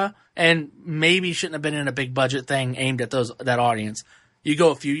era, and maybe shouldn't have been in a big budget thing aimed at that audience. You go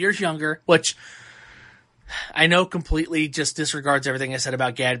a few years younger, which I know completely just disregards everything I said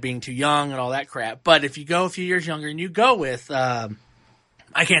about Gad being too young and all that crap. But if you go a few years younger and you go with,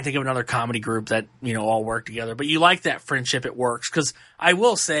 I can't think of another comedy group that, all work together, but you like that friendship, it works. Because I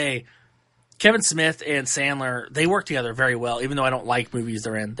will say, Kevin Smith and Sandler, they work together very well, even though I don't like movies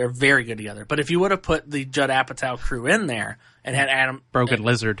they're in. They're very good together. But if you would have put the Judd Apatow crew in there and had Adam... Broken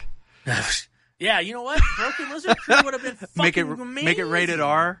Lizard. Yeah, you know what? Broken Lizard crew would have been fucking amazing. Make it rated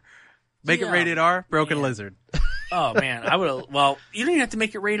R. Make it rated R. Broken Lizard. Oh man, I would have. Well, you don't even have to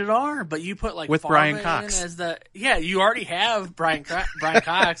make it rated R, but you put like with Farva Brian Cox in as the. Yeah, you already have Brian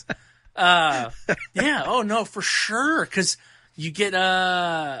Cox. Yeah. Oh no, for sure, because you get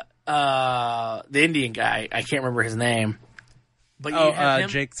the Indian guy. I can't remember his name, but you have him.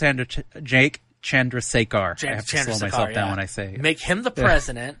 Jake Chandrasekhar. I have to slow myself down when I say it. Make him the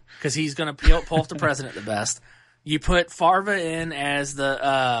president because he's going to pull off the president the best. You put Farva in as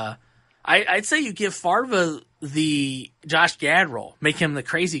the. I'd say you give Farva the Josh Gad role. Make him the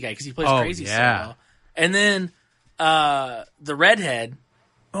crazy guy because he plays crazy so well. And then the redhead,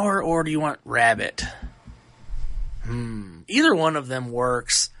 or do you want Rabbit? Either one of them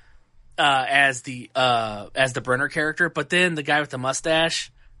works as the Brenner character, but then the guy with the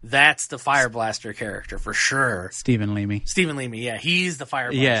mustache, that's the Fire Blaster character for sure. Stephen Leamy, yeah, he's the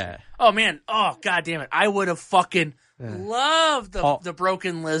Fire Blaster. Yeah. Oh man, god damn it, I would have fucking loved the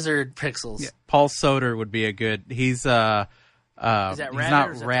Broken Lizard pixels. Yeah. Paul Soter would be a good. He's that he's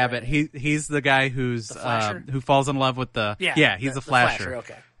not Rabbit. He's the guy who falls in love with the he's the Flasher.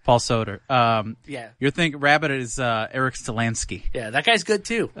 Okay. Paul Soter. You're thinking Rabbit is Eric Stolansky. Yeah, that guy's good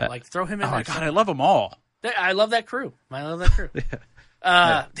too. Throw him in. Oh my god, I love them all. I love that crew. Damn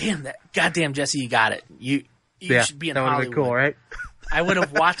that! Goddamn Jesse, you got it. You should be in Hollywood. That would have been cool, right? I would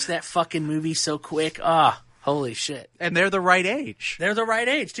have watched that fucking movie so quick. Holy shit! And they're the right age. They're the right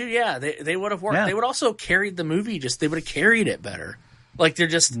age too. Yeah, they would have worked. Yeah. They would also carried the movie. They would have carried it better. Like they're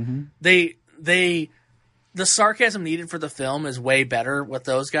just the sarcasm needed for the film is way better with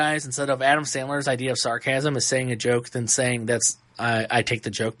those guys. Instead of Adam Sandler's idea of sarcasm is saying a joke than saying I take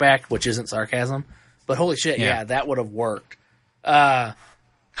the joke back, which isn't sarcasm. But holy shit, yeah that would have worked. I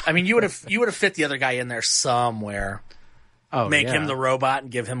mean, you would have fit the other guy in there somewhere. Make him the robot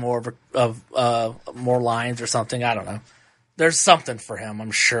and give him more more lines or something. I don't know. There's something for him,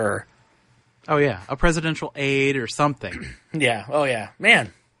 I'm sure. Oh yeah, a presidential aide or something. Yeah. Oh yeah,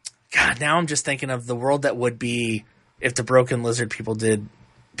 man. God, now I'm just thinking of the world that would be if the Broken Lizard people did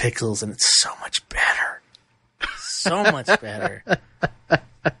Pixels, and it's so much better. So much better.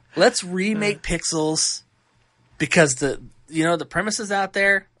 Let's remake Pixels because the premise is out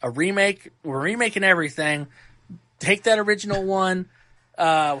there. A remake. We're remaking everything. Take that original one.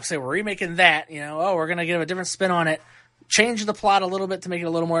 We'll say we're remaking that. We're gonna give a different spin on it. Change the plot a little bit to make it a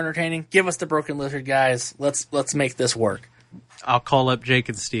little more entertaining. Give us the Broken Lizard guys. Let's make this work. I'll call up Jake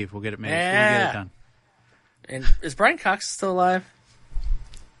and Steve. We'll get it made. Yeah. We'll get it done. And is Brian Cox still alive?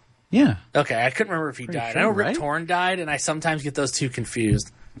 Yeah. Okay, I couldn't remember if he died. Sure, I know Rip right? Torn died, and I sometimes get those two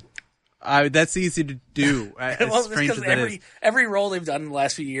confused. That's easy to do. Well, because every role they've done in the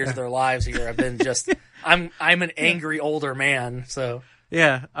last few years of their lives here have been just I'm an angry older man. So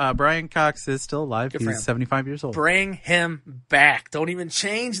yeah, Brian Cox is still alive. He's 75 years old. Bring him back. Don't even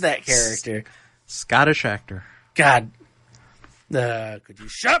change that character. Scottish actor. God. Could you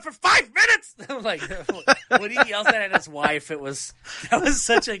shut up for 5 minutes? Like when he yells that at his wife, that was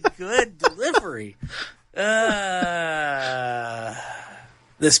such a good delivery.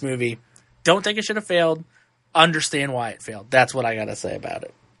 This movie, don't think it should have failed. Understand why it failed. That's what I gotta say about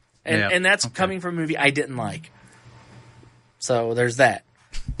it. And that's coming from a movie I didn't like. So there's that.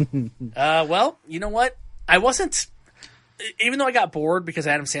 Well, you know what? I wasn't. Even though I got bored because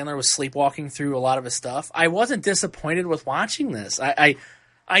Adam Sandler was sleepwalking through a lot of his stuff, I wasn't disappointed with watching this. I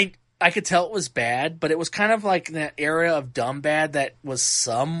could tell it was bad, but it was kind of like that era of dumb bad that was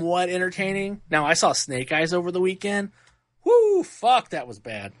somewhat entertaining. Now, I saw Snake Eyes over the weekend. Woo, fuck, that was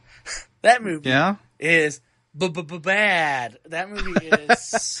bad. That movie is bad. That movie is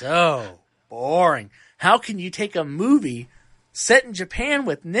so boring. How can you take a movie set in Japan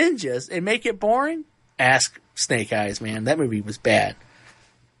with ninjas and make it boring? Ask Snake Eyes, man. That movie was bad.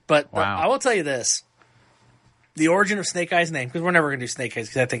 But I will tell you this. The origin of Snake Eyes' name, because we're never going to do Snake Eyes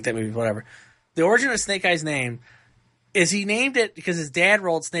because I think that movie's whatever. The origin of Snake Eyes' name is he named it because his dad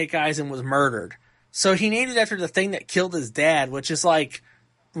rolled Snake Eyes and was murdered. So he named it after the thing that killed his dad, which is like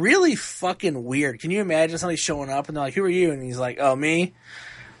really fucking weird. Can you imagine somebody showing up and they're like, "Who are you?" And he's like, "Oh, me?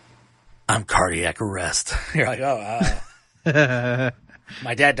 I'm cardiac arrest." You're like, "Oh,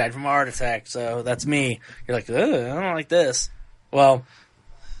 my dad died from a heart attack, so that's me." You're like, "Ugh, I don't like this." Well,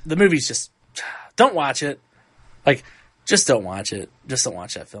 the movie's just Don't watch it. Like, just don't watch it. Just don't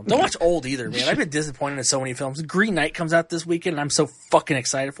watch that film. Don't watch Old either, man. I've been disappointed in so many films. Green Knight comes out this weekend, and I'm so fucking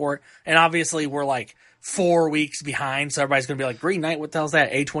excited for it. And obviously, we're like 4 weeks behind, so everybody's going to be like, Green Knight? What the hell's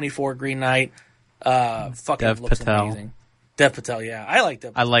that? A24 Green Knight. Fucking Dev looks Patel. amazing. Dev Patel, yeah. I like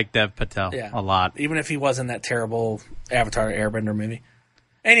Dev Patel. I like Dev Patel a lot. Even if he wasn't that terrible Avatar Airbender movie.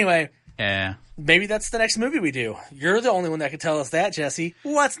 Anyway, Yeah. maybe that's the next movie we do. You're the only one that can tell us that, Jesse.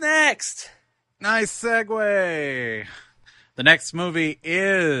 What's next? Nice segue. The next movie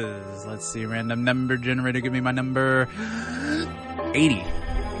is, let's see, random number generator, give me my number, 80.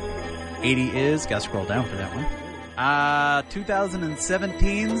 80 is, gotta scroll down for that one.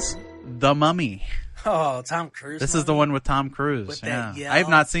 2017's The Mummy. Oh, Tom Cruise. This is the one with Tom Cruise. With Yeah. that yell. I have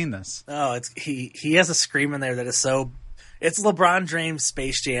not seen this. Oh, it's he has a scream in there that is so. It's LeBron James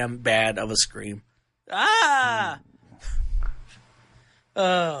Space Jam bad of a scream. Ah.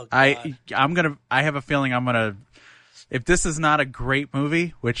 Oh, God. I have a feeling I'm gonna, if this is not a great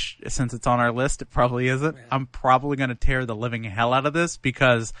movie, which since it's on our list, it probably isn't, I'm probably gonna tear the living hell out of this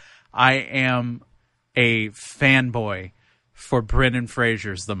because I am a fanboy for Brendan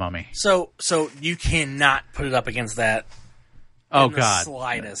Fraser's The Mummy. So you cannot put it up against that. Oh in the God.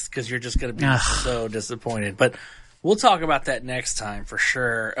 slightest, because you're just going to be so disappointed. But we'll talk about that next time for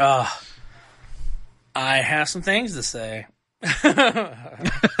sure. I have some things to say.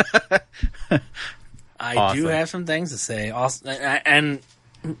 I do have some things to say. Also, and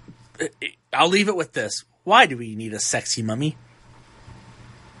I'll leave it with this. Why do we need a sexy mummy?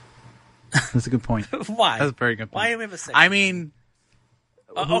 That's a good point. Why? That's a very good point. Why do we have a sexy I mean,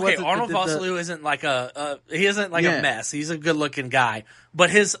 who was okay, it that Arnold did the- Vosloo isn't like he isn't like Yeah. a mess. He's a good-looking guy, but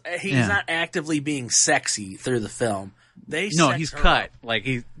he's not actively being sexy through the film. he's sex her cut. up. Like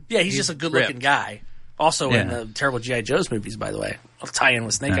he's He's just a good-looking ripped. guy. Also in Yeah. the terrible G.I. Joe's movies, by the way. I'll tie in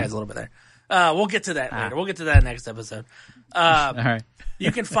with Snake Eyes a little bit there. We'll get to that later. We'll get to that next episode. All right.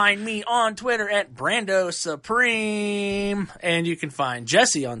 You can find me on Twitter at Brando Supreme, and you can find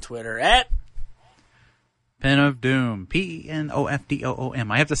Jesse on Twitter at Pen of Doom.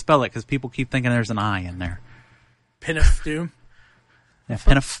 PENOFDOOM. I have to spell it because people keep thinking there's an I in there. Pin of Doom. Yeah,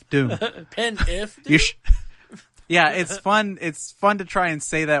 Pen of Doom. Pin if You yeah, it's fun. It's fun to try and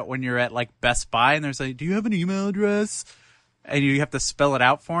say that when you're at like Best Buy and there's like, "Do you have an email address?" And you have to spell it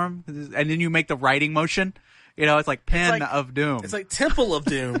out for them, and then you make the writing motion. You know, it's like Pen of Doom. It's like Temple of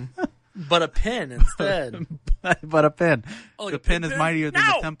Doom, but a pin instead. but a pen. Oh, like the a pen pin? is mightier than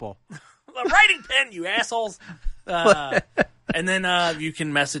No! the temple. A writing pen, you assholes. And then you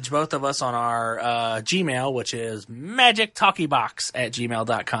can message both of us on our Gmail, which is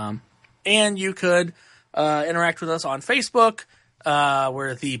magictalkiebox@gmail.com. And you could interact with us on Facebook.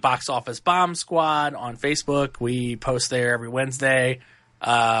 We're the Box Office Bomb Squad on Facebook. We post there every Wednesday.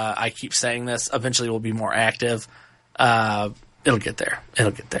 I keep saying this. Eventually we'll be more active. It'll get there.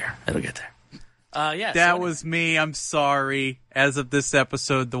 It'll get there. Yeah, That was me. I'm sorry. As of this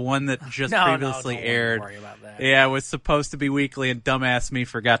episode, the one that just previously don't aired. worry about that. Yeah, it was supposed to be weekly, and dumbass me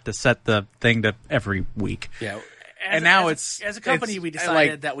forgot to set the thing to every week. Yeah. And now it's as a company, it's we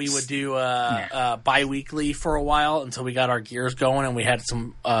decided like- that we would do bi-weekly for a while until we got our gears going and we had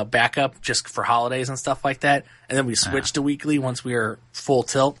some backup just for holidays and stuff like that. And then we switched to weekly once we were full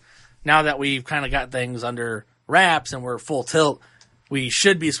tilt. Now that we've kind of got things under wraps and we're full tilt, we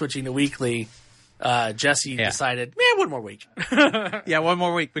should be switching to weekly. Jesse decided, one more week. Yeah, one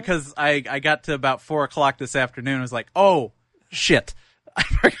more week because I got to about 4:00 this afternoon. I was like, oh shit, I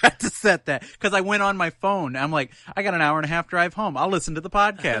forgot to set that because I went on my phone. I'm like, I got an hour and a half drive home. I'll listen to the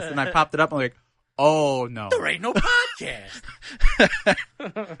podcast, and I popped it up. I'm like, oh no, There ain't no podcast.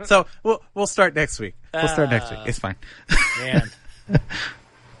 So we'll start next week. It's fine. Man.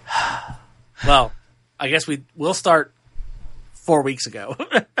 Well, I guess we'll start 4 weeks ago.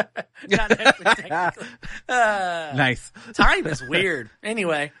 Not next week, technically. Nice. Time is weird.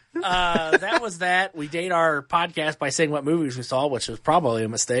 Anyway, that was that. We date our podcast by saying what movies we saw, which was probably a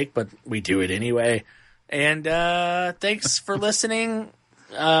mistake, but we do it anyway. And thanks for listening.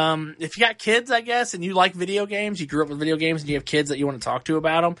 If you got kids, I guess, and you like video games, you grew up with video games, and you have kids that you want to talk to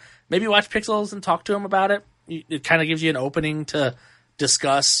about them, maybe watch Pixels and talk to them about it. It kind of gives you an opening to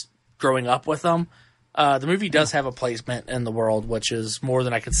discuss growing up with them. The movie does have a placement in the world, which is more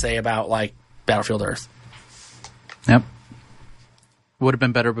than I could say about like Battlefield Earth. Yep. Would have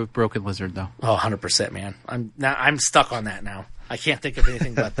been better with Broken Lizard though. Oh, 100%, man. I'm stuck on that now. I can't think of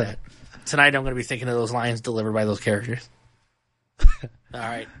anything but that. Tonight I'm going to be thinking of those lines delivered by those characters. All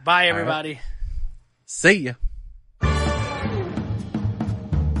right. Bye, everybody. See ya.